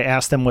times I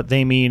ask them what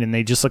they mean and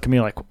they just look at me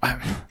like,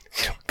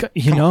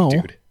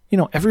 dude.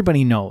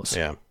 Everybody knows.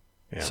 Yeah.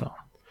 So.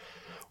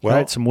 Well, all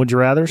right, some would you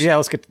rathers? Yeah,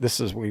 let's get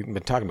we've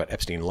been talking about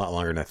Epstein a lot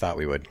longer than I thought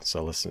we would.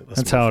 So let's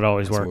That's how it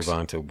always works. Let's move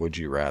on to would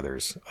you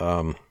rathers.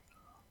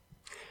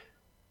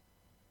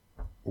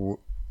 We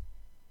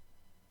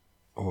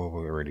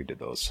already did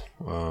those.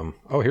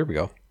 Here we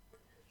go.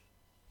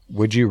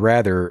 Would you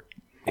rather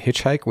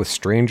hitchhike with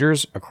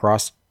strangers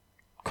across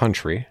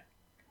country?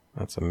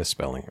 That's a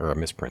misspelling or a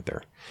misprint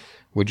there.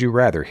 Would you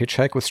rather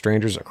hitchhike with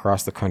strangers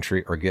across the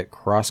country or get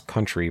cross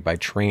country by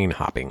train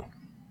hopping?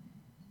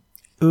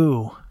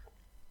 Ooh.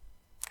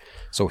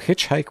 So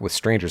hitchhike with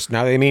strangers.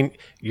 Now, I mean,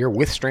 you're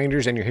with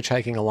strangers and you're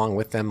hitchhiking along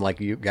with them like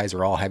you guys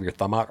are all have your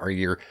thumb out, or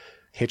you're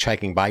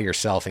hitchhiking by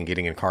yourself and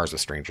getting in cars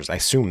with strangers. I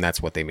assume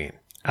that's what they mean.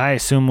 I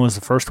assume was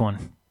the first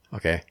one.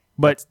 Okay.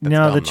 But that's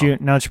now that you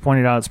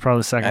pointed out, it's probably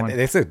the second one.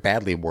 It's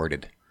badly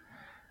worded.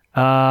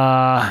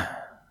 So,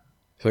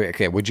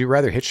 okay, would you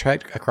rather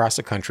hitchhike across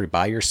the country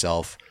by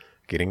yourself,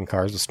 getting in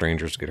cars with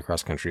strangers to get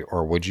across country,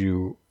 or would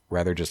you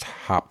rather just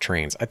hop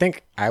trains? I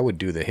think I would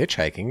do the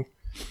hitchhiking.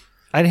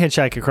 I'd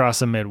hitchhike across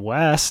the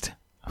Midwest,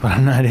 but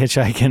I'm not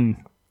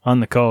hitchhiking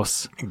on the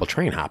coast. Well,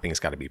 train hopping's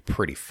got to be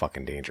pretty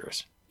fucking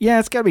dangerous. Yeah,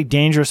 it's got to be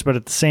dangerous, but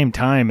at the same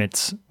time,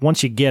 it's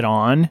once you get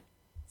on, I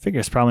figure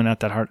it's probably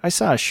not that hard. I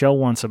saw a show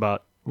once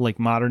about like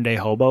modern day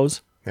hobos,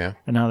 and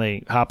how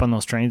they hop on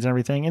those trains and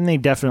everything, and they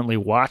definitely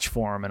watch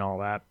for them and all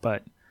that.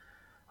 But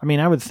I mean,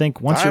 I would think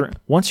once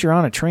you're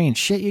on a train,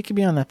 shit, you could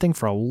be on that thing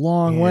for a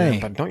long way.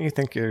 But don't you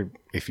think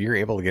if you're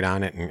able to get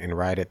on it and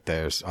ride it,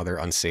 there's other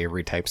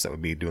unsavory types that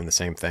would be doing the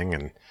same thing?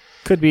 And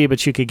could be,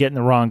 but you could get in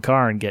the wrong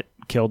car and get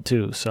killed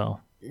too. So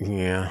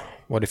yeah,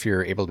 what if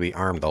you're able to be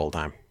armed the whole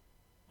time?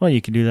 Well,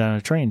 you could do that on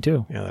a train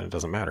too. Yeah, then it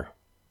doesn't matter.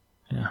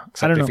 Yeah,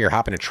 except I don't know. If you're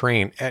hopping a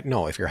train.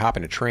 No, if you're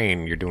hopping a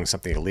train, you're doing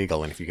something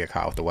illegal, and if you get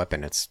caught with a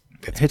weapon, it's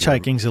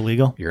hitchhiking's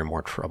illegal. You're in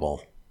more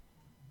trouble.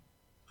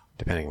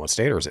 Depending on what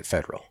state, or is it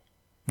federal?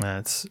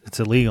 It's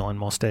illegal in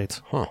most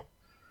states. Huh.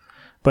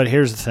 But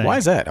here's the thing. Why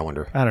is that? I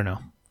wonder. I don't know.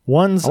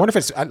 I wonder if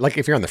it's like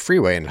if you're on the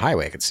freeway and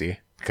highway, I could see,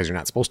 because you're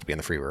not supposed to be on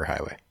the freeway or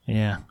highway.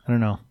 Yeah, I don't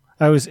know.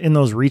 I was in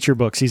those Reacher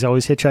books. He's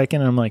always hitchhiking.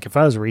 And I'm like, if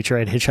I was a Reacher,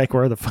 I'd hitchhike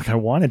where the fuck I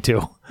wanted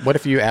to. What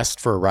if you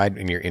asked for a ride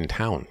and you're in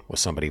town with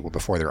somebody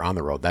before they're on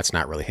the road? That's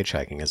not really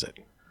hitchhiking, is it?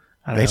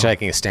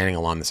 Hitchhiking is standing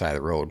along the side of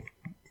the road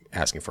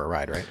asking for a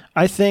ride, right?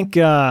 I think,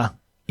 I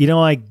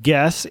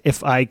guess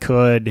if I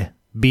could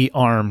be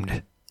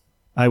armed,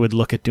 I would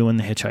look at doing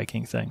the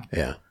hitchhiking thing.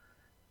 Yeah.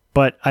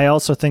 But I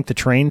also think the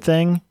train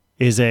thing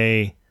is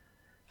a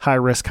high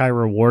risk, high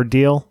reward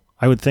deal.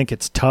 I would think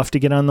it's tough to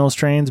get on those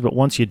trains, but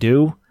once you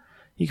do,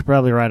 you could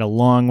probably ride a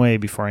long way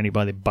before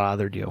anybody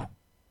bothered you.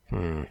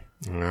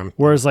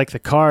 Whereas like the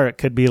car, it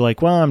could be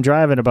like, well, I'm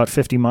driving about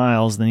 50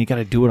 miles, then you got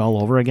to do it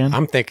all over again.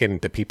 I'm thinking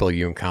the people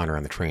you encounter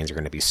on the trains are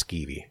going to be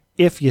skeevy.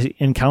 If you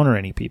encounter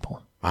any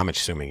people. I'm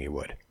assuming you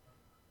would.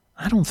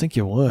 I don't think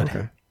you would.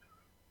 Okay.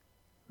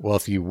 Well,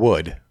 if you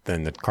would,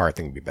 then the car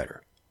thing would be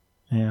better.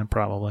 Yeah,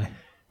 probably.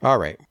 All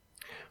right.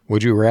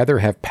 Would you rather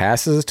have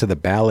passes to the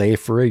ballet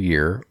for a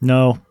year?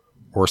 No.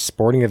 Or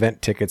sporting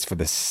event tickets for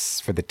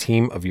the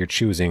team of your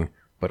choosing,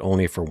 but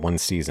only for one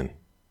season?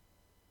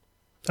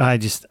 I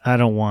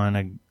don't want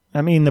to.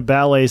 I mean, the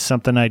ballet is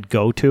something I'd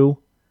go to,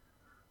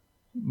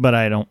 but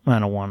I don't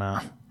want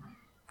to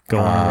go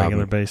on a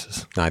regular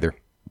basis. Neither.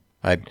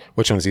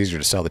 Which one's easier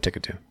to sell the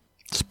ticket to?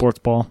 Sports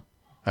ball.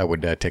 I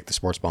would take the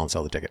sports ball and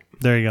sell the ticket.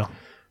 There you go.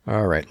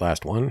 All right,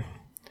 last one.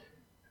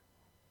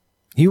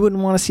 You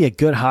wouldn't want to see a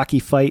good hockey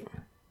fight?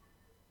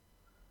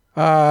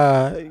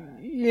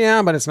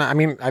 Yeah, but it's not. I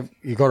mean,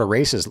 you go to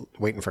races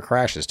waiting for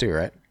crashes too,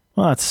 right?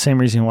 Well, that's the same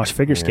reason you watch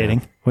figure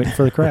skating, waiting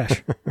for the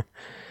crash.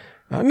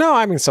 No,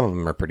 I mean, some of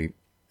them are pretty,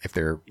 if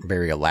they're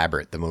very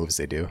elaborate, the moves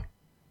they do.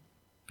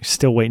 You're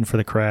still waiting for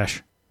the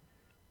crash.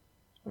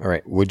 All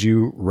right. Would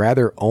you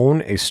rather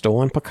own a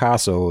stolen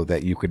Picasso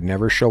that you could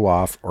never show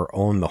off, or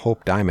own the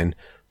Hope Diamond,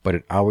 but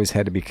it always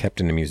had to be kept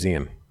in a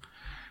museum?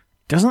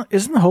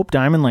 Isn't the Hope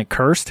Diamond like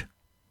cursed?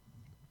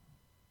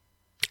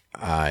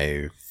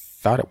 I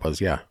thought it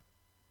was, yeah.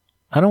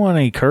 I don't want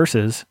any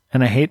curses,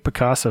 and I hate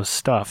Picasso's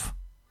stuff.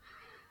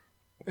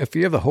 If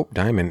you have the Hope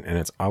Diamond and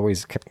it's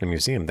always kept in a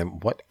museum, then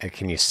what?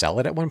 Can you sell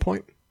it at one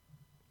point?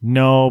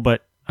 No,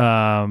 but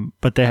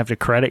they have to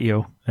credit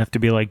you. They have to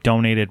be like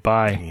donated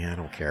by. Yeah, I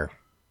don't care.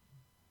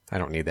 I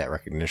don't need that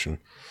recognition.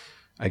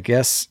 I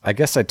guess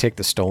I'd take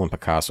the stolen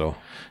Picasso.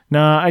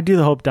 No, I do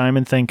the Hope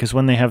Diamond thing because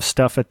when they have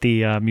stuff at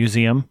the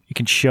museum, you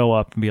can show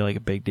up and be like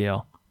a big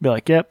deal. Be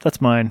like, yep, that's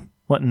mine.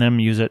 Letting them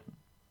use it.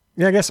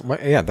 Yeah, I guess.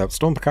 Yeah, the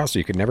stolen Picasso,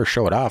 you could never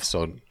show it off,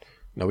 so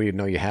nobody would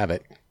know you have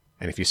it.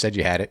 And if you said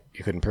you had it,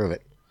 you couldn't prove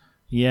it.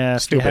 Yeah,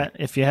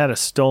 if you had a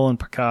stolen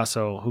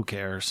Picasso, who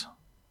cares?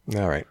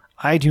 All right.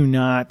 I do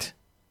not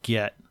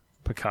get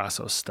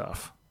Picasso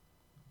stuff.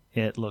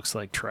 It looks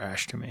like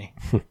trash to me.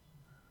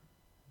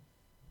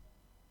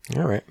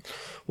 All right.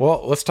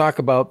 Well, let's talk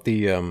about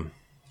the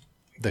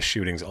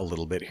shootings a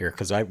little bit here,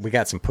 because we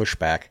got some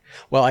pushback.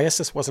 Well, I guess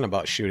this wasn't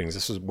about shootings.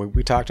 This was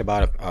we talked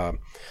about a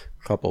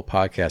couple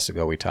podcasts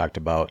ago. We talked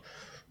about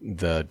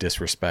the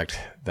disrespect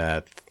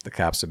that the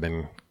cops have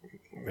been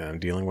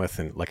dealing with,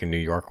 and like in New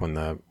York when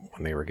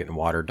they were getting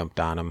water dumped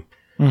on them.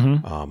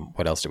 Mm-hmm.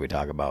 What else did we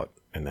talk about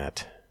in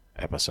that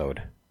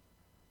episode?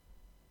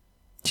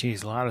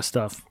 Jeez, a lot of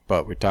stuff.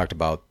 But we talked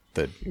about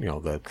the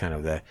kind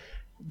of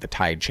the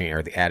tide change,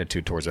 or the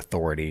attitude towards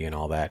authority and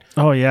all that.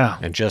 Oh yeah.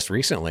 And just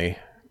recently,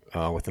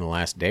 within the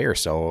last day or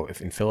so,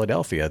 in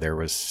Philadelphia, there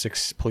was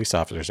 6 police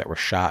officers that were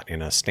shot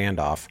in a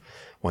standoff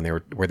when they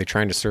were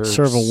trying to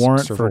serve a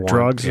warrant for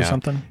drugs or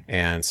something.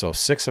 And so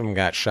 6 of them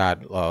got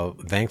shot.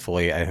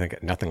 Thankfully, I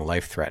think nothing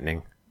life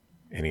threatening.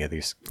 Any of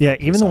these. Yeah,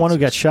 even the one who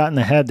got shot in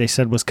the head, they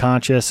said was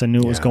conscious and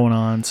knew what was going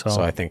on.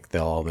 So I think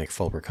they'll all make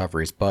full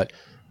recoveries. But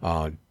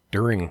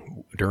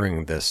during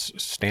this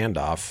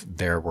standoff,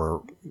 there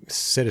were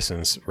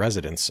citizens,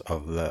 residents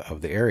of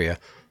the area,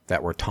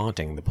 that were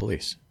taunting the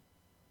police,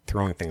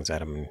 throwing things at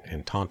them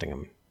and taunting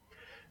them.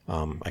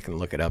 I can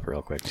look it up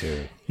real quick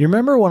too. You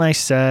remember when I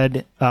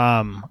said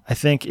I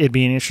think it'd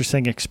be an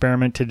interesting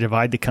experiment to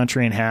divide the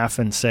country in half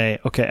and say,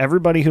 okay,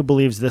 everybody who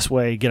believes this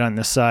way, get on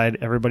this side.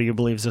 Everybody who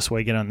believes this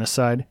way, get on this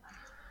side.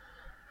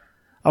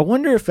 I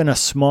wonder if in a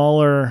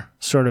smaller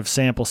sort of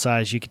sample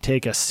size, you could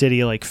take a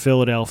city like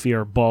Philadelphia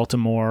or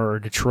Baltimore or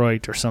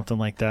Detroit or something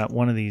like that,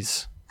 one of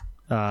these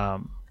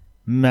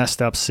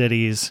messed up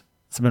cities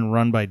that's been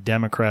run by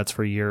Democrats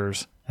for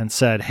years, and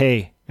said,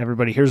 hey,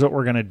 everybody, here's what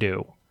we're going to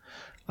do.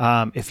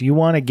 If you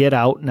want to get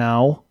out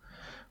now,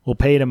 we'll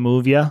pay to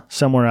move you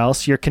somewhere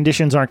else. Your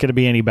conditions aren't going to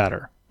be any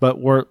better, but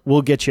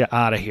we'll get you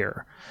out of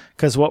here.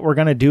 Because what we're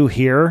going to do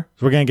here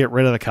is we're going to get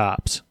rid of the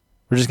cops.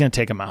 We're just going to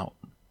take them out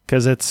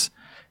because it's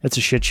a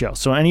shit show.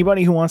 So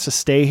anybody who wants to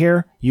stay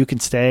here, you can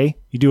stay.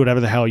 You do whatever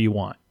the hell you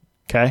want.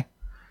 Okay?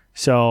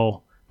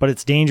 So, but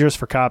it's dangerous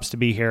for cops to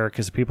be here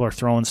because people are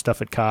throwing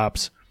stuff at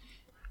cops.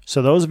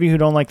 So those of you who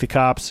don't like the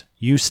cops,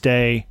 you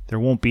stay. There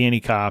won't be any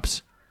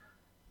cops.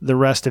 The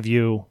rest of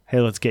you, hey,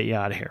 let's get you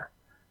out of here.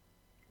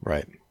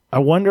 Right. I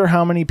wonder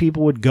how many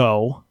people would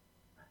go,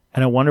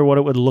 and I wonder what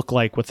it would look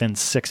like within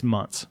 6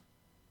 months.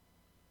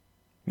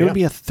 It would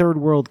be a third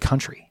world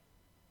country.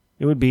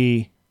 It would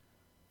be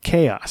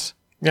chaos.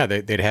 Yeah,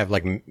 they'd have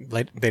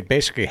they'd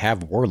basically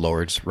have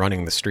warlords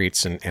running the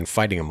streets and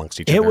fighting amongst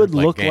each other. It would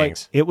look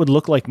gangs. it would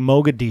look like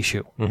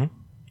Mogadishu. Mm-hmm.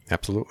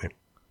 Absolutely.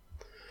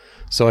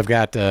 So I've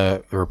got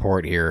a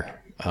report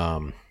here.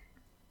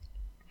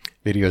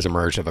 Videos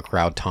emerged of a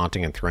crowd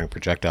taunting and throwing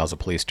projectiles at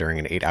police during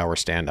an 8-hour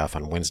standoff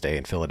on Wednesday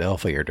in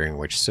Philadelphia, during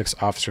which 6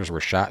 officers were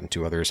shot and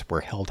 2 others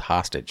were held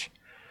hostage.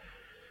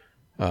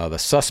 The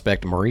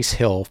suspect, Maurice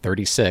Hill,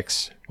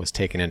 36, was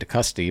taken into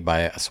custody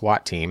by a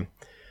SWAT team,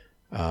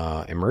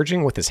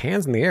 emerging with his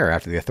hands in the air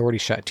after the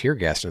authorities shot tear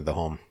gas into the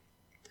home.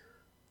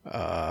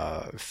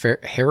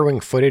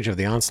 Harrowing footage of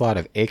the onslaught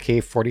of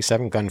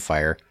AK-47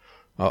 gunfire.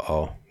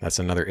 Uh-oh, that's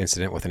another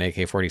incident with an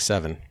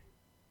AK-47.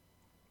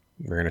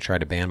 They're going to try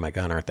to ban my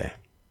gun, aren't they?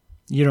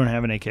 You don't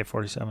have an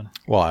AK-47.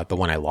 Well, the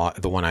one I lost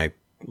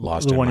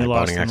in my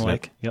boating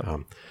accident.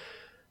 Yep.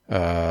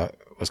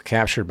 Was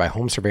captured by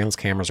home surveillance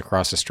cameras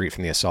across the street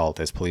from the assault,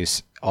 as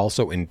police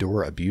also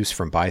endure abuse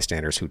from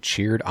bystanders who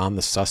cheered on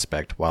the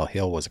suspect while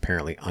Hill was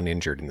apparently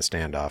uninjured in the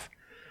standoff.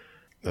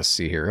 Let's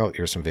see here. Oh,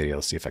 here's some video.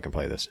 Let's see if I can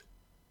play this.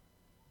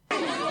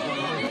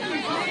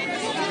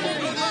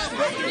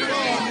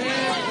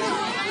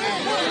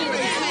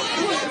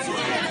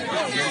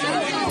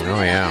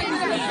 Oh, yeah.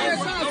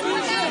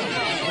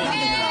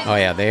 Oh,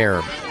 yeah,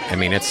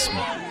 it's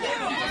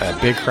a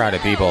big crowd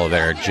of people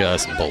that are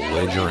just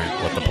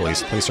belligerent with the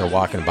police. The police are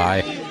walking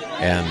by,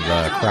 and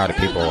the crowd of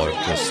people are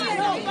just...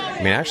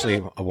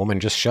 actually, a woman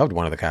just shoved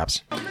one of the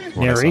cops.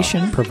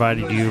 Narration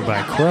provided to you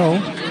by Crow.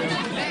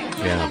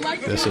 Yeah,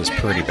 this is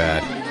pretty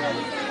bad.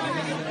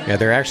 Yeah,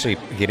 they're actually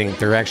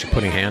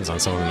putting hands on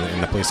some of them,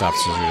 and the police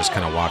officers are just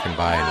kind of walking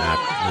by and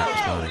not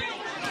responding.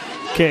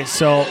 Okay,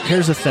 so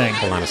here's the thing.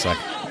 Hold on a sec.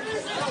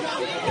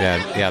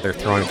 Yeah, they're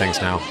throwing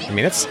things now. I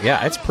mean, it's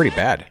pretty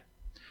bad.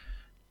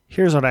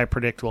 Here's what I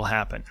predict will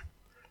happen.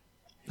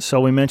 So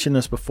we mentioned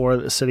this before.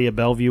 The city of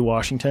Bellevue,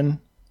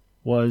 Washington,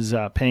 was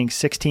paying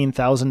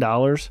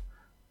 $16,000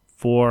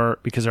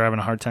 because they're having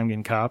a hard time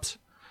getting cops,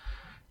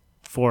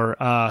 for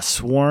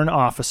sworn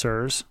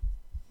officers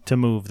to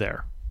move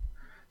there.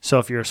 So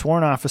if you're a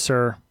sworn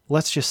officer,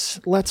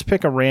 let's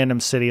pick a random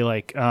city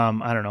like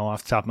I don't know,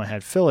 off the top of my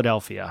head,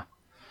 Philadelphia,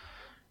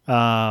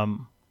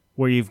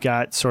 where you've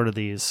got sort of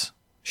these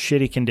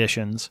shitty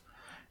conditions,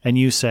 and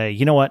you say,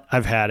 you know what,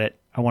 I've had it.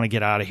 I want to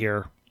get out of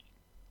here.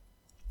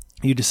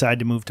 You decide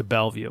to move to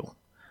Bellevue.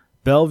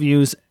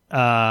 Bellevue's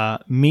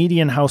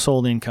median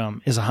household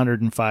income is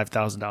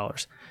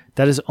 $105,000.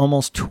 That is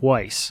almost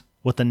twice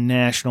what the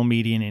national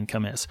median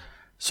income is.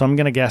 So I'm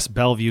going to guess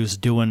Bellevue's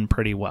doing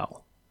pretty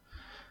well.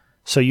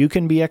 So you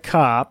can be a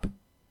cop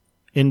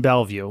in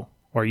Bellevue,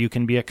 or you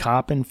can be a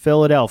cop in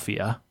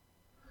Philadelphia,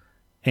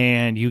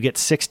 and you get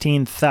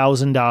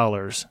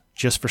 $16,000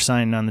 just for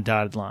signing on the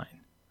dotted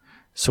line.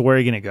 So where are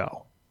you going to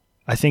go?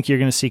 I think you're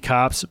going to see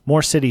cops.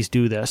 More cities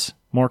do this.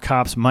 More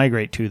cops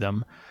migrate to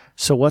them.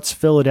 So what's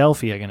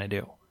Philadelphia going to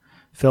do?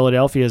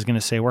 Philadelphia is going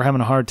to say, we're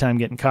having a hard time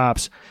getting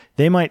cops.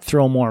 They might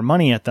throw more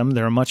money at them.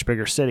 They're a much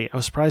bigger city. I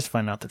was surprised to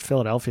find out that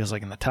Philadelphia is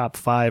like in the top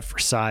 5 for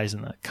size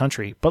in the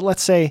country. But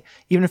let's say,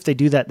 even if they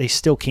do that, they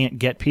still can't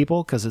get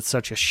people because it's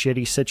such a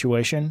shitty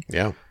situation.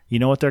 Yeah. You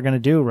know what they're going to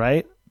do,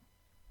 right?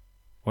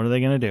 What are they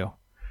going to do?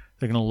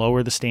 They're going to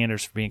lower the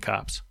standards for being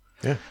cops.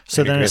 Yeah.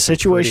 So then a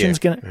situation's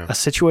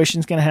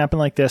gonna happen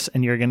like this,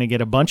 and you're gonna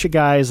get a bunch of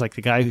guys like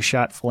the guy who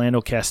shot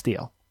Philando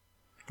Castile.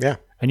 Yeah.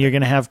 And you're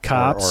gonna have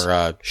cops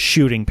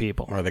shooting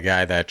people. Or the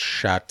guy that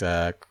shot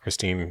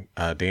Christine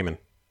Damon.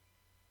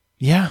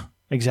 Yeah,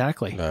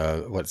 exactly.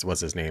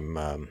 What's his name?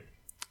 The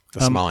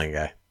Smalling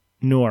guy.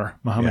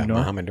 Mohammed Noor.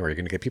 Mohammed Noor. You're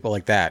gonna get people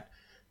like that.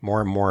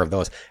 More and more of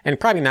those, and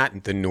probably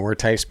not the Noor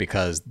types,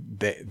 because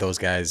those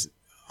guys,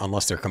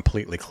 unless they're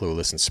completely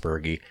clueless and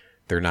spurgy,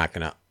 they're not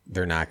gonna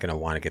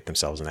want to get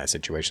themselves in that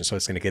situation. So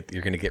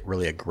you're gonna get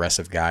really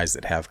aggressive guys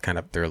that have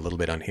they're a little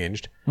bit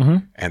unhinged,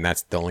 and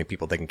that's the only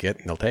people they can get,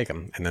 and they'll take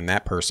them. And then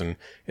that person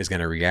is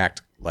gonna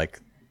react like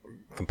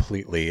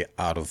completely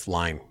out of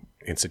line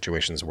in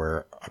situations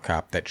where a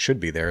cop that should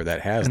be there, that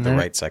has the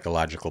right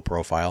psychological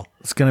profile.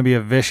 It's going to be a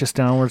vicious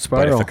downward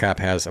spiral. But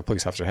if a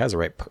police officer has the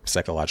right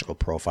psychological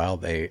profile,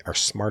 they are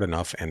smart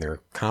enough and they're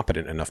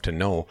competent enough to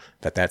know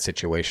that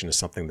situation is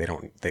something they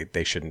don't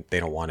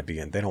want to be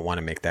in. They don't want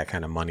to make that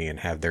kind of money and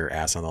have their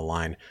ass on the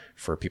line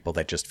for people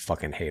that just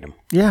fucking hate them.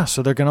 Yeah,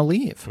 so they're going to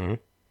leave. Mm-hmm.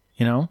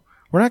 You know,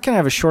 we're not going to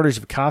have a shortage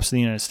of cops in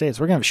the United States.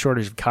 We're going to have a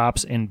shortage of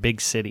cops in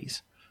big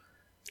cities.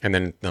 And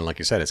then like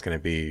you said, it's going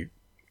to be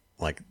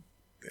like,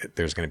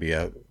 there's going to be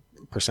a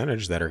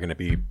percentage that are going to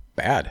be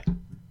bad.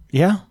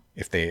 Yeah.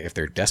 If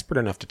they're desperate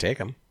enough to take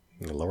them,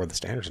 and they lower the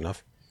standards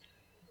enough.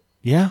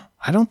 Yeah.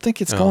 I don't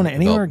think it's going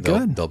anywhere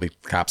good. There'll be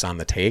cops on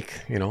the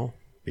take,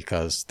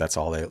 because that's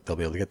all they'll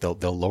be able to get. They'll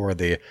lower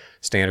the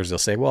standards. They'll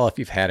say, well, if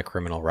you've had a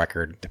criminal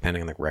record,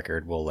 depending on the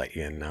record, we'll let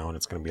you in now. And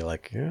it's going to be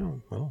like, yeah,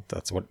 well,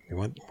 that's what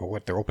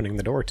they're opening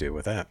the door to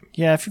with that.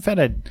 Yeah. If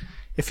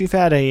you've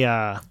had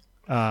a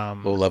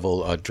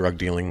low-level drug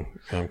dealing.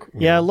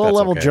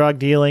 Low-level drug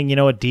dealing, a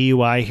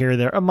DUI here,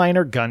 there, a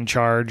minor gun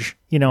charge,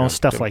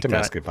 stuff like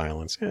domestic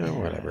violence. Yeah,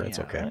 whatever. It's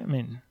okay. I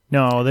mean,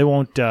 no, they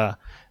won't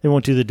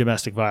do the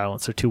domestic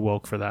violence. They're too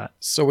woke for that.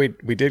 So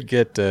we did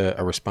get a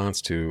response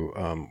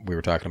to, we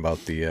were talking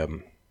about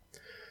the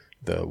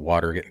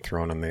water getting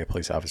thrown on the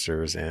police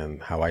officers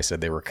and how I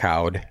said they were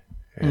cowed,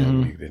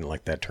 and you didn't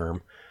like that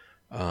term.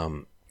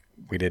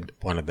 We did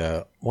one of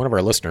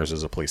our listeners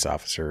is a police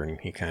officer, and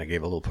he kind of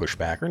gave a little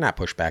pushback, or not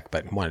pushback,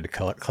 but wanted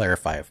to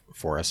clarify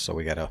for us. So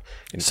we got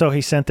So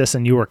he sent this,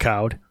 and you were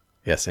cowed.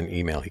 Yes, an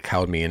email. He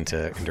cowed me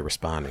into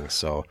responding.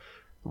 So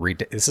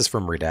this is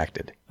from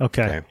Redacted.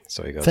 Okay.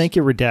 So he goes, "Thank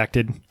you,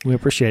 Redacted. We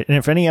appreciate it. And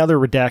if any other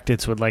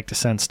Redacteds would like to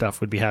send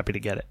stuff, we'd be happy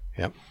to get it."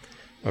 Yep.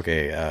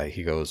 Okay.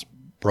 He goes,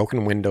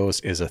 "Broken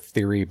windows is a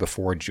theory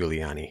before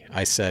Giuliani.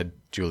 I said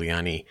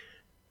Giuliani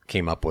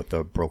came up with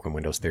the broken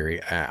windows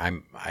theory.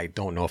 I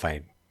don't know if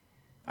I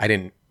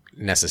didn't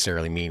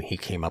necessarily mean he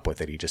came up with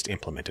it. He just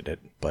implemented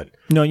it, but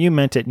no, you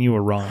meant it and you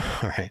were wrong."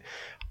 All right.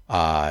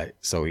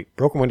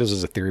 Broken windows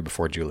is a theory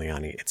before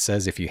Giuliani. It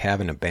says if you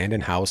have an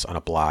abandoned house on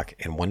a block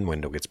and one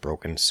window gets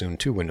broken, soon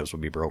 2 windows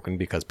will be broken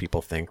because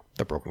people think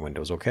the broken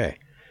window is okay.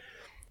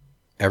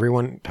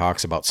 Everyone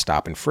talks about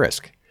stop and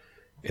frisk.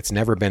 It's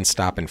never been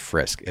stop and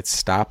frisk. It's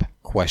stop,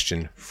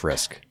 question,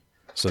 frisk.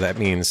 So that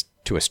means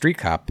to a street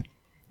cop,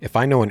 if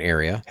I know an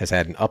area has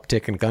had an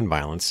uptick in gun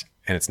violence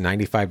and it's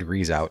 95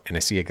 degrees out and I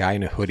see a guy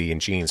in a hoodie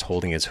and jeans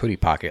holding his hoodie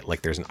pocket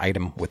like there's an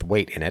item with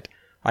weight in it,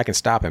 I can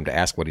stop him to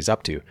ask what he's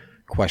up to,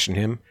 question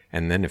him,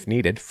 and then if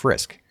needed,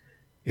 frisk.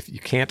 If you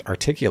can't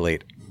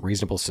articulate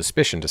reasonable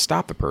suspicion to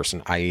stop the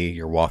person, i.e.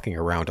 you're walking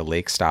around a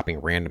lake stopping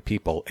random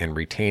people and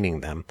retaining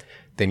them,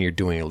 then you're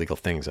doing illegal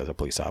things as a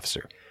police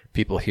officer.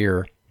 People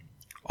here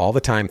all the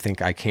time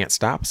think I can't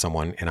stop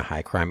someone in a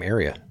high crime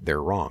area.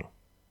 They're wrong.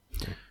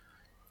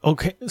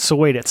 Okay, so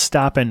wait, it's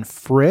stop and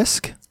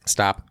frisk?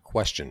 Stop,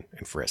 question,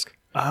 and frisk.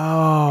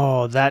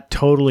 Oh, that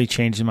totally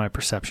changed my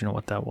perception of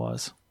what that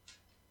was.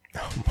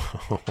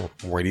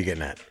 Where are you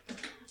getting at?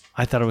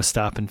 I thought it was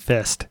stop and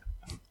fist.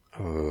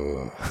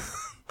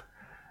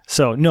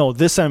 So, no,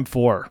 this I'm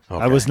for.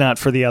 Okay. I was not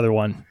for the other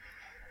one.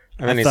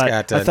 And then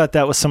I thought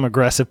that was some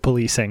aggressive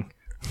policing.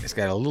 He's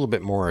got a little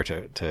bit more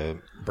to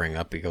bring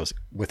up. He goes,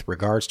 with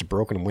regards to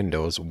broken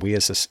windows, we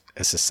as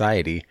a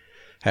society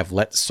have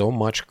let so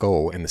much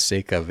go in the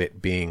sake of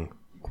it being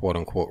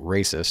quote-unquote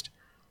racist.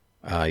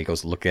 He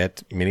goes, look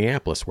at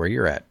Minneapolis, where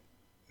you're at.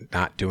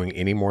 Not doing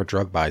any more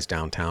drug buys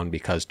downtown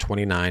because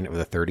 29 of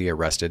the 30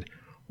 arrested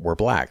were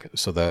black.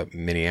 So the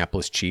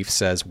Minneapolis chief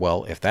says,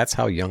 well, if that's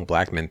how young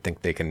black men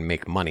think they can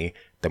make money,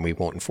 then we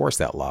won't enforce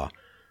that law.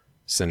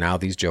 So now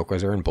these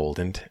jokers are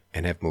emboldened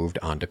and have moved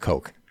on to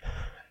coke.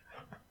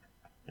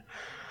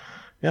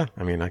 Yeah,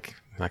 I mean, I'm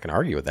not going to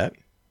argue with that.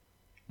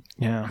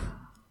 Yeah.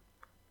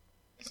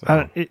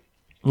 So.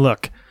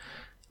 Look,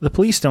 the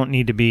police don't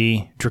need to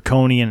be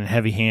draconian and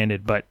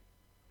heavy-handed, but,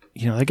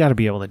 they got to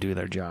be able to do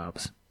their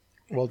jobs.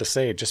 Well, to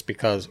say just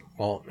because,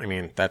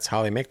 that's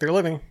how they make their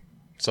living.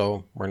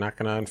 So we're not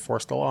going to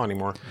enforce the law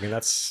anymore. I mean,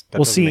 that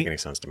doesn't make any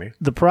sense to me.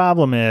 The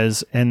problem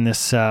is, and this...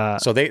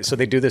 So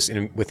they do this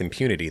with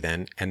impunity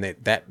then, and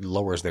that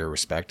lowers their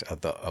respect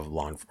of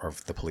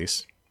the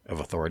police, of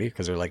authority,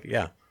 because they're like,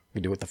 yeah, we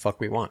do what the fuck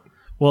we want.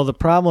 Well, the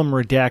problem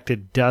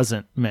Redacted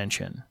doesn't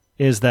mention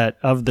is that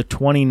of the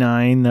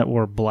 29 that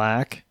were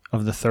black,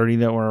 of the 30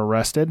 that were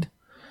arrested,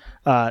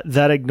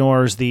 that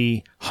ignores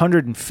the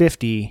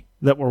 150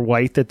 that were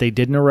white that they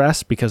didn't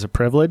arrest because of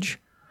privilege,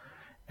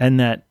 and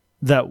that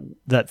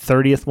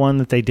 30th one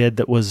that they did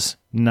that was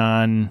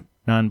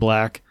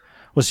non-black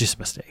was just a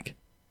mistake.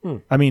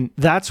 I mean,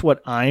 that's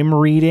what I'm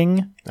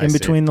reading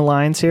between the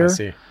lines here. I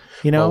see.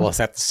 Well, we'll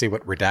have to see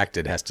what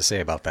Redacted has to say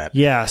about that.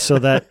 Yeah, so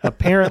that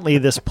apparently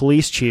this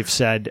police chief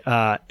said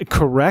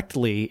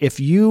correctly, if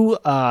you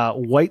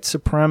white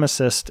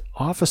supremacist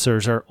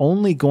officers are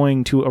only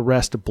going to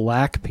arrest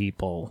black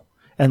people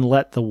and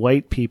let the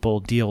white people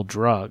deal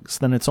drugs,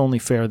 then it's only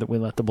fair that we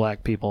let the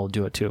black people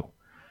do it too.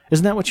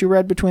 Isn't that what you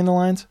read between the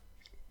lines?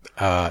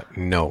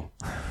 No,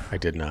 I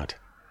did not,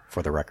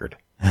 for the record.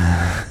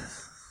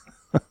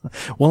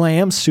 Well, I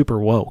am super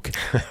woke.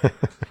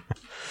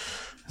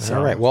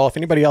 All right. Well, if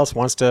anybody else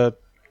wants to,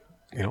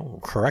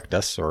 correct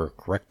us or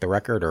correct the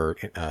record or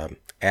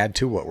add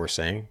to what we're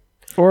saying.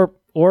 Or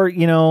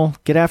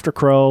get after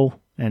Crow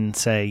and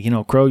say,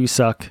 Crow, you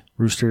suck.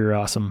 Rooster, you're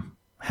awesome.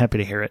 Happy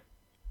to hear it.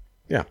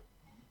 Yeah.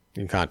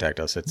 You can contact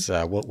us. It's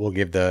we'll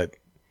give the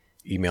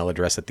email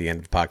address at the end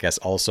of the podcast.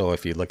 Also,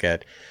 if you look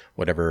at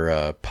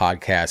whatever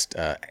podcast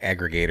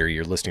aggregator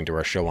you're listening to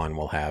our show on,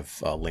 we'll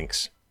have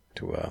links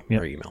to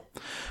our email.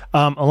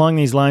 Along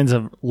these lines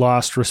of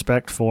lost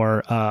respect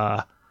for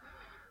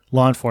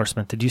law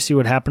enforcement, did you see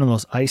what happened in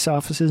those ICE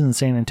offices in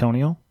San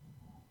Antonio?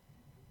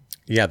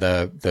 Yeah,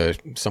 the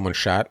someone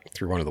shot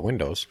through one of the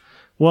windows.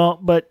 Well,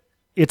 but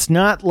it's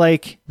not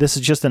like this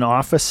is just an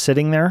office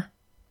sitting there.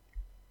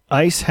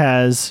 ICE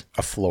has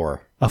a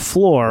floor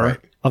right,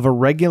 of a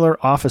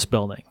regular office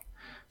building.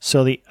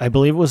 So I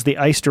believe it was the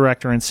ICE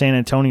director in San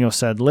Antonio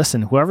said,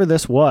 listen, whoever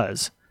this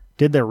was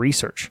did their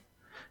research,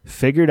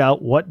 figured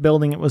out what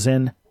building it was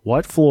in,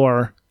 what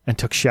floor, and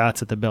took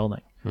shots at the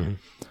building. Mm-hmm.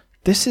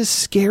 This is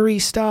scary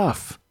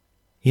stuff.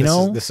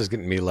 This is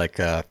getting me like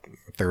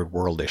third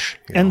worldish.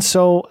 And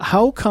so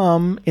how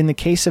come in the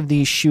case of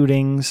these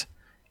shootings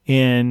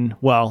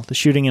the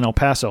shooting in El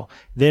Paso,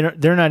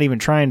 they're not even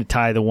trying to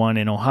tie the one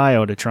in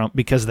Ohio to Trump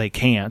because they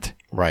can't.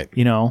 Right.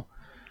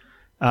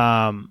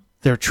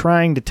 They're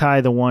trying to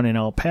tie the one in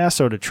El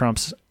Paso to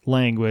Trump's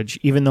language,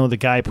 even though the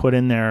guy put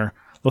in there,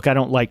 look, I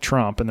don't like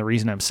Trump. And the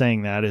reason I'm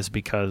saying that is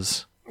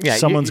because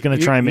someone's going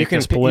to try and make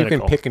this political. You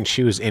can pick and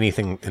choose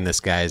anything in this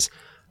guy's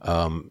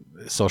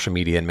social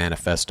media and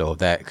manifesto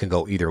that can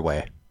go either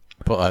way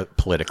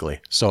politically.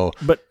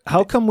 But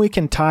how come we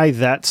can tie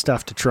that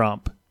stuff to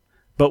Trump,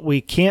 but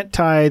we can't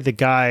tie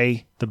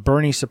the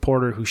Bernie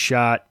supporter who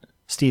shot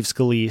Steve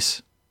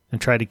Scalise and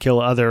tried to kill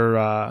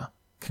other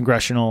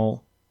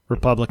congressional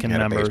Republican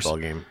members, baseball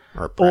game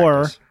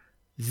or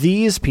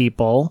these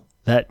people,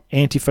 that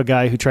Antifa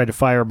guy who tried to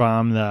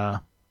firebomb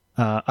the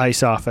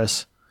ICE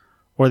office,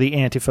 or the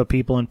Antifa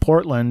people in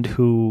Portland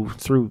who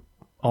threw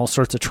all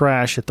sorts of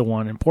trash at the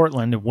one in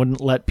Portland and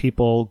wouldn't let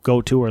people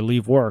go to or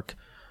leave work,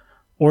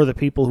 or the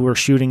people who are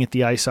shooting at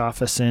the ICE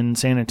office in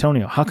San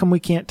Antonio. How come we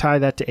can't tie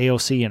that to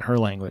AOC in her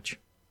language?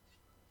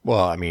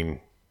 Well, I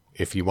mean,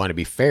 if you want to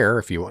be fair,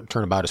 if you want to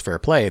turn about as fair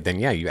play, then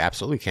yeah, you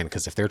absolutely can.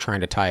 Because if they're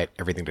trying to tie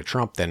everything to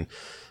Trump, then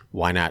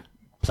why not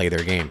play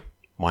their game?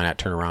 Why not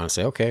turn around and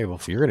say, okay, well,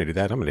 if you're going to do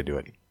that, I'm going to do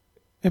it.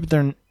 Yeah,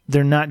 but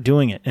they're not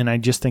doing it, and I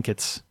just think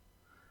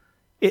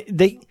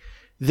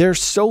they're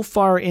so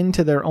far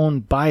into their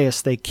own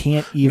bias they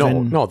can't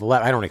even. No,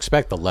 I don't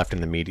expect the left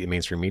and the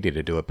mainstream media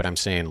to do it, but I'm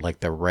saying like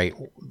the right,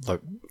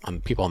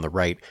 people on the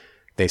right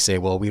they say,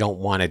 well, we don't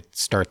want to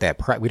start that.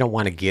 We don't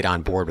want to get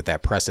on board with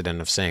that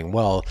precedent of saying,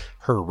 well,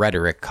 her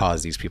rhetoric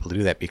caused these people to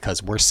do that,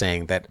 because we're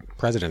saying that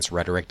president's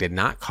rhetoric did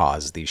not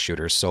cause these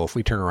shooters. So if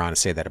we turn around and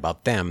say that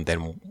about them,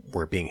 then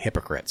we're being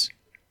hypocrites.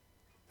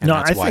 And no,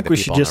 I think we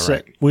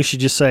should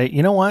just say,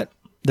 you know what?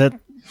 That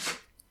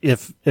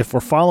if we're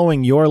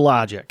following your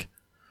logic,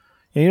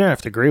 you don't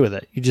have to agree with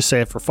it. You just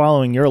say, if we're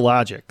following your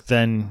logic,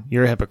 then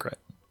you're a hypocrite.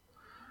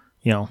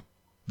 You know,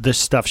 this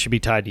stuff should be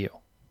tied to you.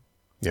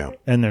 Yeah.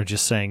 And they're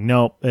just saying,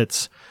 nope,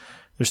 there's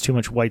too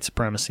much white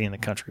supremacy in the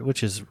country,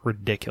 which is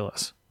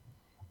ridiculous.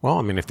 Well,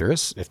 I mean, if there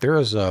is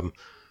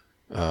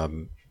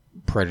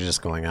prejudice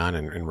going on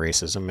and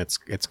racism,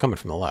 it's coming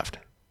from the left.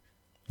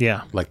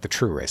 Yeah. Like the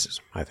true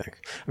racism, I think.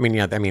 I mean,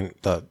 yeah,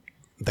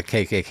 the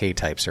KKK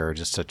types are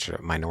just such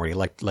a minority.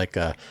 Like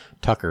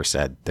Tucker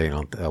said,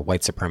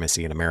 white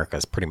supremacy in America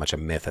is pretty much a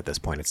myth at this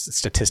point. It's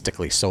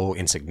statistically so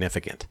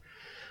insignificant.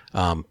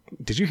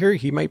 Did you hear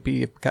he might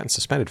be gotten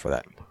suspended for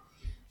that?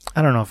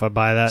 I don't know if I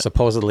buy that.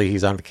 Supposedly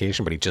he's on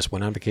vacation, but he just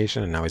went on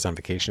vacation, and now he's on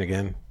vacation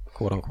again,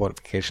 quote unquote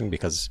vacation,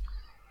 because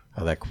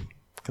of that.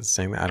 Because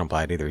saying that, I don't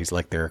buy it either. He's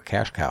like their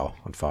cash cow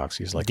on Fox.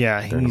 He's like,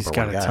 yeah, he's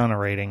got a ton of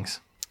ratings.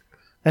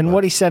 And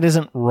what he said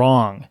isn't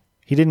wrong.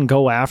 He didn't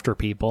go after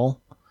people.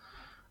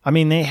 I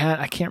mean,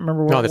 I can't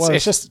remember what it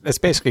was. It's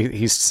basically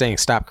he's saying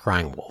stop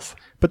crying wolf.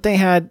 But they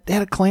had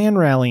a Klan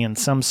rally in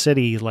some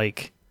city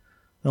like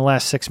in the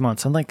last 6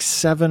 months, and like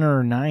 7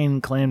 or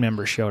 9 Klan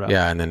members showed up.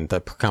 Yeah, and then the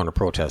counter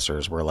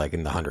protesters were like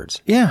in the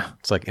hundreds. Yeah.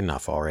 It's like,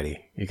 enough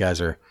already. You guys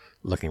are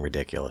looking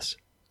ridiculous.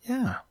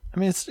 Yeah. I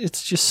mean, it's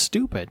just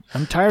stupid.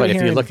 I'm tired of hearing...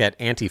 But if you look at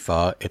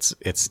Antifa,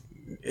 it's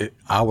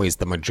always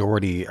the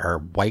majority are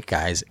white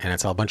guys, and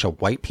it's a bunch of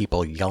white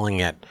people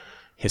yelling at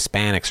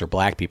Hispanics or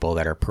black people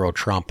that are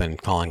pro-Trump and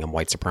calling them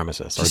white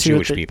supremacists, or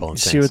Jewish people. And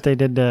see what they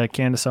did to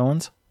Candace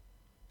Owens?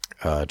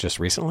 Just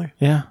recently?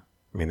 Yeah.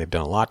 I mean, they've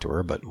done a lot to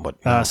her, but what?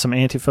 Some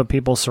Antifa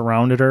people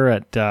surrounded her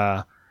at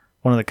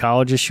one of the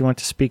colleges she went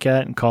to speak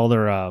at and called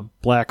her a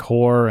black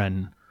whore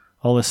and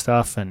all this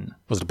stuff. And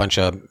was it a bunch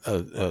of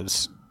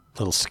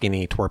little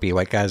skinny, twerpy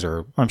white guys,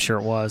 or I'm sure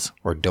it was,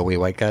 or doughy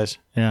white guys?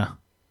 Yeah,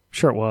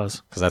 sure it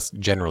was, because that's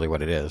generally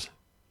what it is.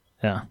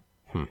 Yeah,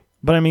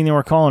 but I mean, they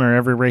were calling her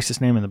every racist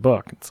name in the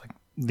book. It's like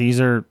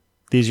these are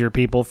your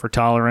people for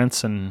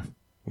tolerance and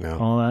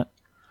all that.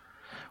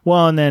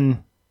 Well, and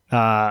then.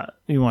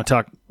 You want to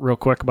talk real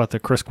quick about the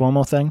Chris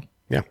Cuomo thing?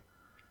 Yeah.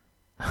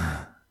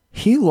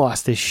 He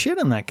lost his shit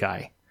on that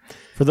guy.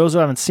 For those who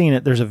haven't seen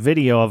it, there's a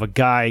video of a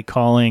guy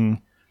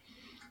calling,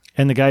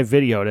 and the guy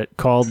videoed it,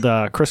 called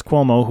Chris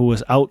Cuomo, who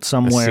was out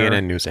somewhere. A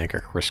CNN news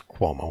anchor, Chris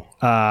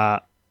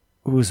Cuomo.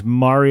 Who's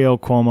Mario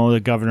Cuomo, the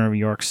governor of New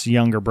York's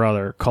younger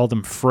brother, called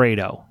him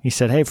Fredo. He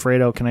said, hey,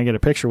 Fredo, can I get a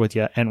picture with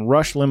you? And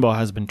Rush Limbaugh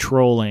has been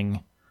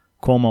trolling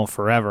Cuomo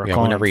forever. Yeah,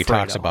 whenever he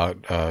talks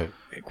about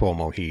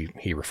Cuomo,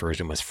 he refers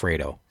to him as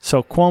Fredo.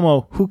 So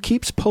Cuomo, who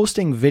keeps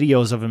posting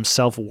videos of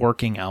himself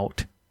working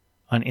out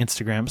on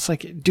Instagram, it's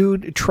like,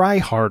 dude, try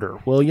harder,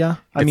 will ya?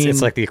 I mean,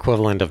 it's like the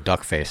equivalent of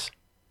duck face.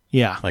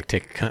 Yeah. Like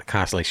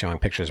constantly showing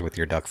pictures with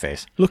your duck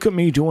face. Look at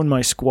me doing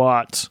my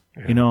squats,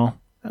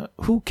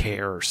 who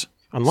cares?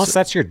 Unless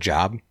that's your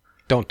job,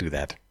 don't do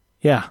that.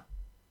 Yeah.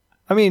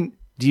 I mean,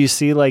 do you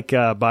see like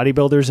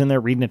bodybuilders in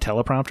there reading a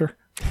teleprompter?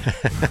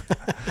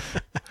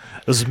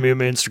 This is me on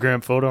my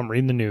Instagram photo. I'm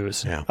reading the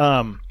news.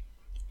 Yeah.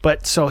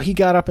 But so he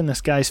got up in this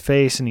guy's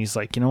face and he's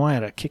like, I had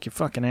to kick your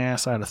fucking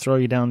ass. I had to throw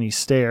you down these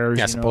stairs.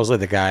 Yeah, supposedly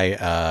the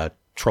guy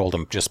trolled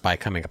him just by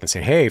coming up and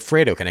saying, hey,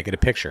 Fredo, can I get a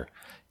picture?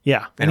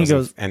 Yeah. And he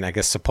goes, and I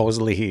guess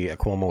supposedly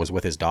Cuomo was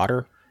with his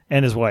daughter.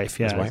 And his wife,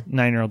 yeah, his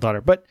 9-year-old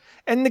daughter.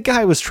 And the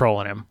guy was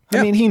trolling him. Yeah,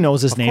 I mean, he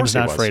knows his name's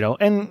not Fredo.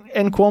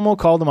 And Cuomo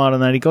called him out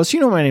on that. He goes,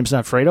 my name's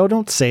not Fredo.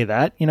 Don't say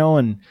that,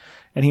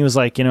 and he was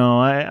like,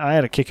 I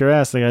had to kick your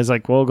ass. The guy's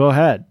like, well, go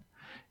ahead.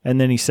 And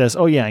then he says,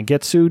 oh, yeah, and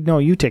get sued? No,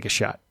 you take a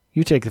shot.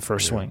 You take the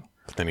first swing.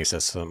 But then he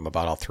says something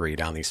about all three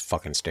down these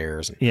fucking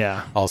stairs. And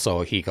yeah.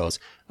 Also, he goes,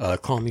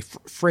 calling me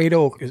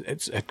Fredo.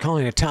 It's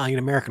calling an Italian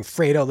American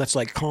Fredo. That's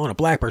like calling a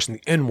black person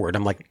the N-word.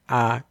 I'm like,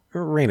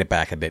 rein it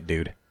back a bit,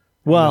 dude.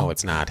 Well, no,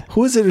 it's not.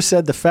 Who is it who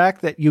said the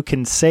fact that you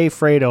can say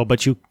Fredo,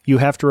 but you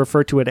have to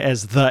refer to it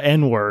as the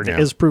N-word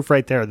is proof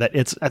right there that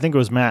it's, I think it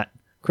was Matt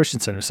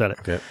Christensen who said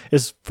it,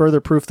 is further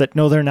proof that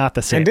no, they're not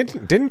the same.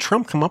 And didn't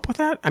Trump come up with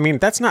that? I mean,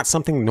 that's not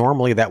something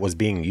normally that was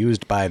being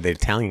used by the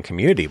Italian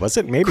community, was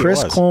it? Maybe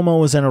Chris it was. Cuomo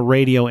was in a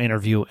radio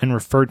interview and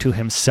referred to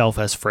himself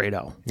as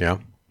Fredo. Yeah.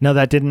 Now,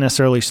 that didn't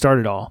necessarily start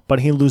it all, but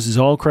he loses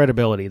all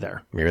credibility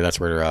there. Maybe that's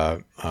where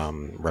Rush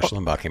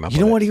Limbaugh came up with it.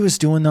 You know what he was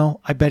doing,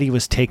 though? I bet he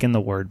was taking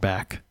the word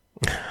back.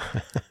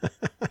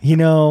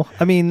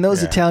 I mean,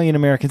 those Italian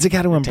Americans, they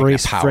got to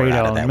embrace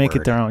Fredo and make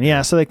it their own.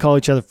 Yeah, so they call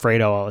each other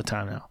Fredo all the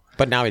time now.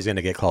 But now he's going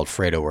to get called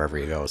Fredo wherever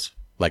he goes.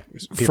 Like,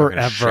 people are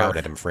going to shout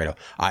at him, Fredo.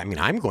 I mean,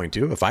 I'm going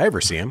to, if I ever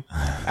see him.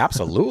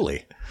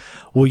 Absolutely.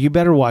 Well, you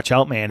better watch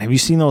out, man. Have you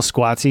seen those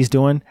squats he's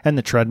doing and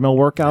the treadmill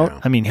workout?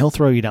 Yeah. I mean, he'll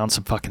throw you down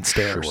some fucking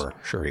stairs.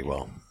 Sure he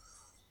will.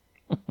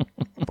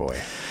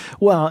 Boy.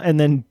 Well, and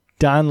then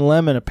Don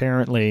Lemon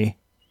apparently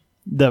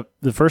the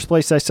first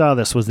place I saw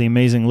this was The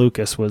Amazing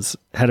Lucas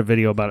had a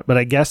video about it, but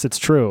I guess it's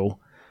true.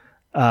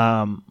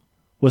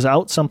 Was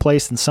out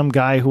someplace and some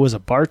guy who was a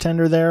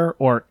bartender there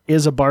or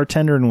is a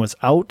bartender and was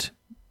out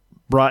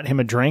brought him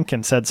a drink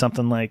and said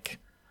something like,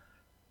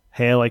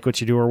 "Hey, I like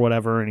what you do," or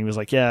whatever. And he was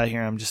like, "Yeah,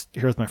 I'm just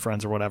here with my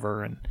friends," or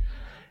whatever.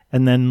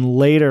 And then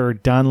later,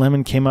 Don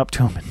Lemon came up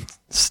to him and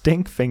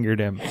stink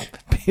fingered him.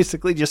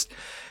 Basically just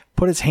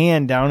put his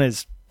hand down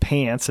his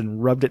pants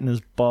and rubbed it in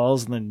his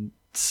balls and then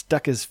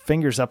stuck his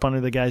fingers up under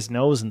the guy's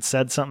nose and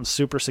said something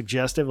super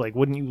suggestive, like,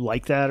 "Wouldn't you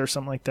like that?" or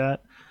something like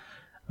that.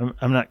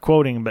 I'm not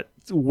quoting, but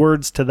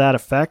words to that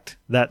effect,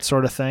 that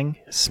sort of thing.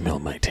 Smell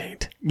my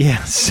taint.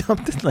 Yeah,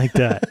 something like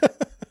that.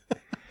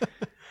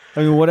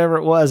 I mean, whatever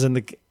it was.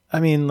 And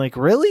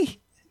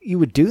really? You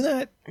would do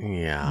that?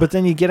 Yeah. But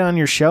then you get on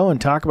your show and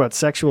talk about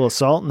sexual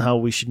assault and how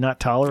we should not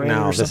tolerate it.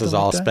 No, this is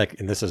all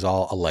and this is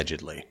all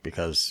allegedly,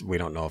 because we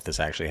don't know if this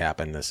actually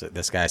happened.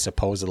 This guy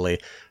supposedly,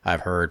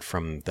 I've heard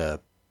from the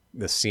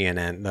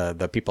CNN,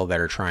 the people that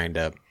are trying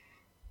to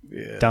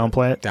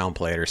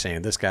downplay it or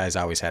saying this guy's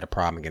always had a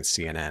problem against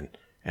CNN,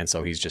 and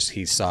so he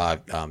saw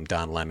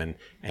Don Lemon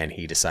and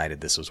he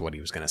decided this was what he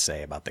was going to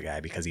say about the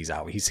guy, because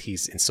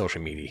he's in social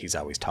media, he's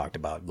always talked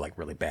about like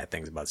really bad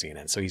things about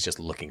CNN, so he's just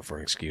looking for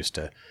an excuse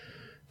to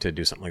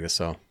do something like this.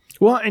 So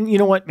well, and you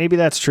know what, maybe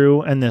that's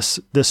true, and this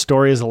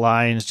story is a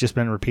lie and it's just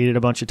been repeated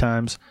a bunch of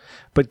times,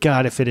 but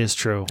God, if it is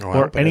true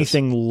or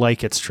anything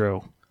like it's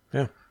true,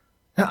 yeah,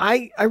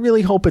 I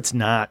really hope it's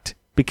not,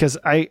 because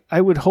I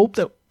would hope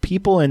that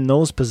people in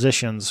those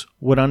positions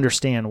would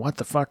understand what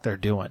the fuck they're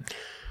doing.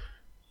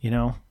 You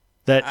know,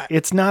 that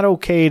it's not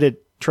okay to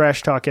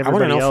trash talk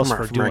everybody else for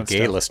doing stuff. I want to know from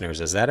our gay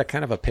listeners, is that a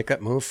kind of a pickup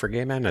move for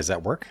gay men? Does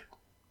that work?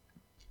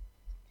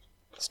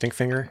 Stink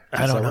finger?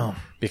 I don't know.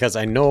 Because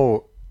I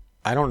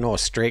don't know a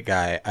straight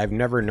guy. I've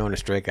never known a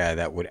straight guy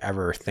that would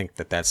ever think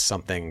that that's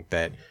something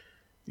that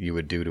you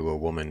would do to a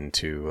woman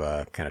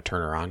to kind of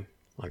turn her on.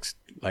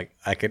 Like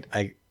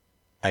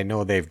I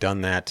know they've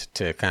done that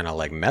to kind of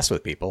like mess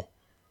with people.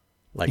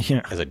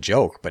 As a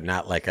joke, but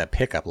not like a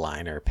pickup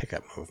line or a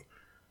pickup move,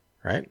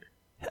 right?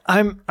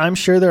 I'm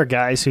sure there are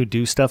guys who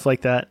do stuff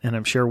like that, and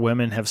I'm sure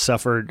women have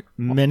suffered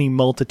many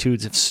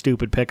multitudes of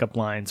stupid pickup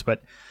lines.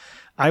 But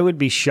I would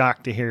be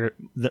shocked to hear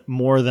that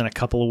more than a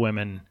couple of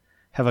women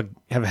have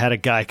had a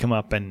guy come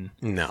up and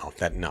no,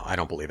 I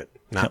don't believe it.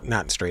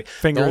 Not straight.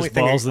 Finger his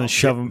balls and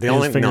shove them. The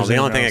only thing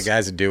that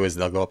guys would do is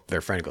they'll go up to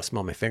their friend and go,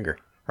 "Smell my finger,"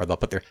 or they'll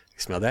put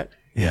smell that?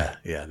 Yeah,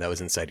 that was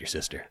inside your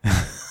sister.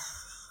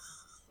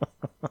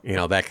 You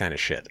know, that kind of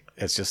shit.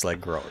 It's just like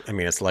gross. I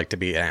mean, it's like to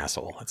be an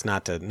asshole. It's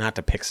not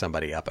to pick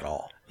somebody up at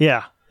all.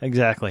 Yeah,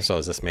 exactly. So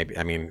is this maybe,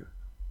 I mean,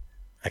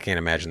 I can't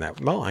imagine that.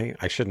 Well,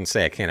 I shouldn't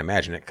say I can't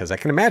imagine it, because I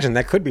can imagine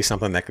that could be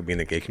something that could be in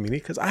the gay community,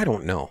 because I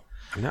don't know.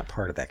 I'm not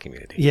part of that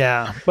community.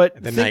 Yeah,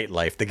 but the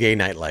nightlife, the gay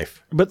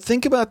nightlife. But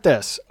think about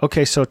this.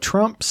 Okay, so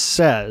Trump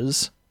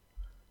says,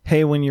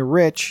 hey, when you're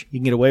rich, you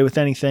can get away with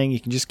anything. You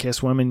can just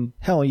kiss women.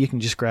 Hell, you can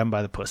just grab them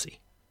by the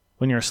pussy.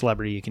 When you're a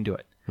celebrity, you can do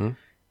it.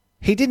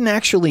 He didn't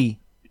actually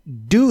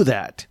do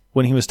that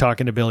when he was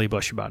talking to Billy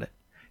Bush about it.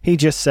 He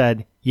just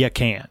said, you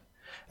can.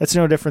 That's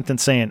no different than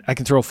saying, I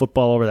can throw a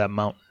football over that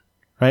mountain,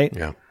 right?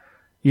 Yeah.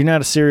 You're not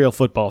a serial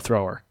football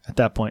thrower at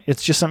that point.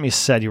 It's just something you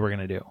said you were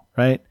going to do,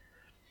 right?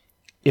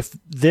 If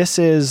this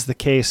is the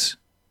case,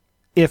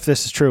 if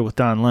this is true with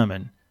Don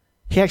Lemon,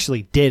 he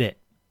actually did it.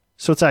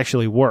 So it's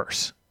actually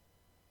worse,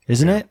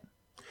 isn't it?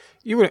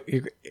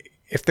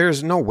 If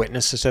there's no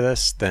witnesses to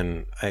this,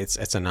 then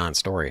it's a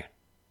non-story.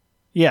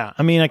 Yeah,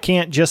 I mean, I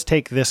can't just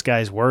take this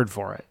guy's word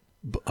for it.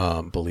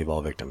 Believe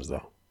all victims,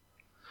 though.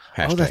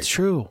 Oh, that's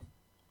true.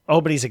 Oh,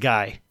 but he's a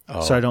guy.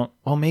 Oh. So I don't...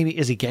 Oh, maybe...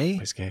 Is he gay?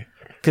 He's gay.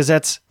 Because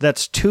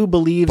that's two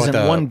believes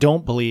and one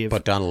don't believe.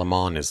 But Don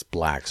Lemon is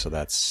black, so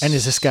that's... And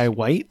is this guy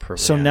white?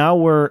 So now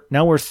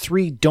we're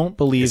three don't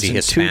believes and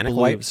Hispanic two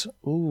believes.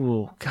 White?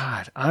 Ooh,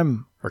 God,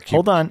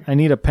 hold on, I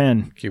need a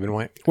pen. Cuban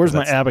white? Where's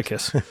my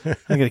abacus? I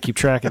got to keep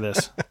track of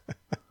this.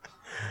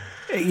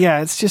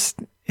 Yeah, it's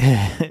just...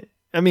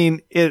 I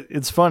mean,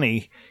 it's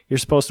funny. You're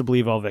supposed to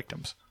believe all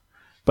victims.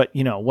 But,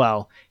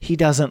 he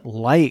doesn't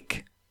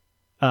like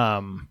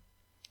Don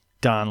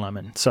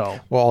Lemon. So,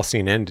 well, all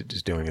CNN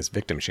is doing is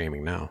victim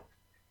shaming now.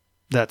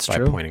 That's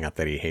true. By pointing out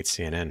that he hates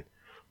CNN.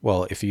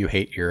 Well, if you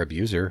hate your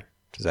abuser,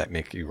 does that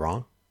make you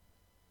wrong?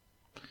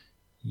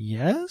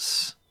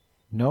 Yes?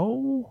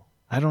 No?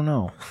 I don't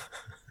know.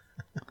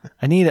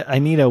 I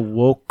need a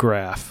woke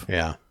graph.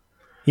 Yeah.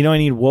 I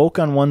need woke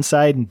on one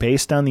side and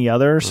based on the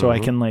other, so I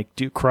can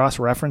do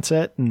cross-reference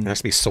it. And there has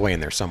to be soy in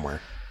there somewhere.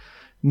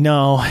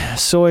 No,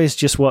 soy is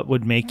just what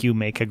would make you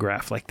make a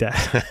graph like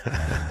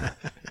that.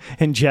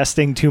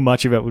 Ingesting too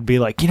much of it would be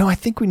like, I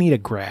think we need a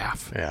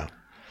graph. Yeah.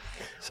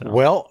 So.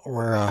 Well,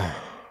 we're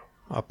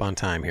up on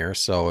time here,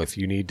 so if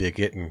you need to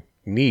get in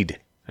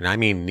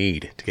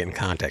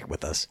contact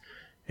with us,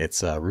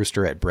 it's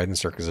Rooster at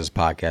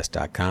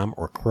breadandcircusespodcast.com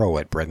or Crow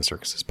at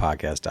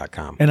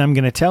breadandcircusespodcast.com. And I'm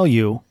going to tell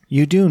you,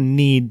 you do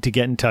need to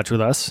get in touch with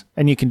us,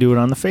 and you can do it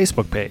on the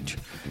Facebook page,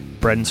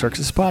 Bread and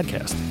Circuses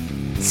Podcast.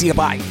 See you,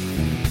 bye.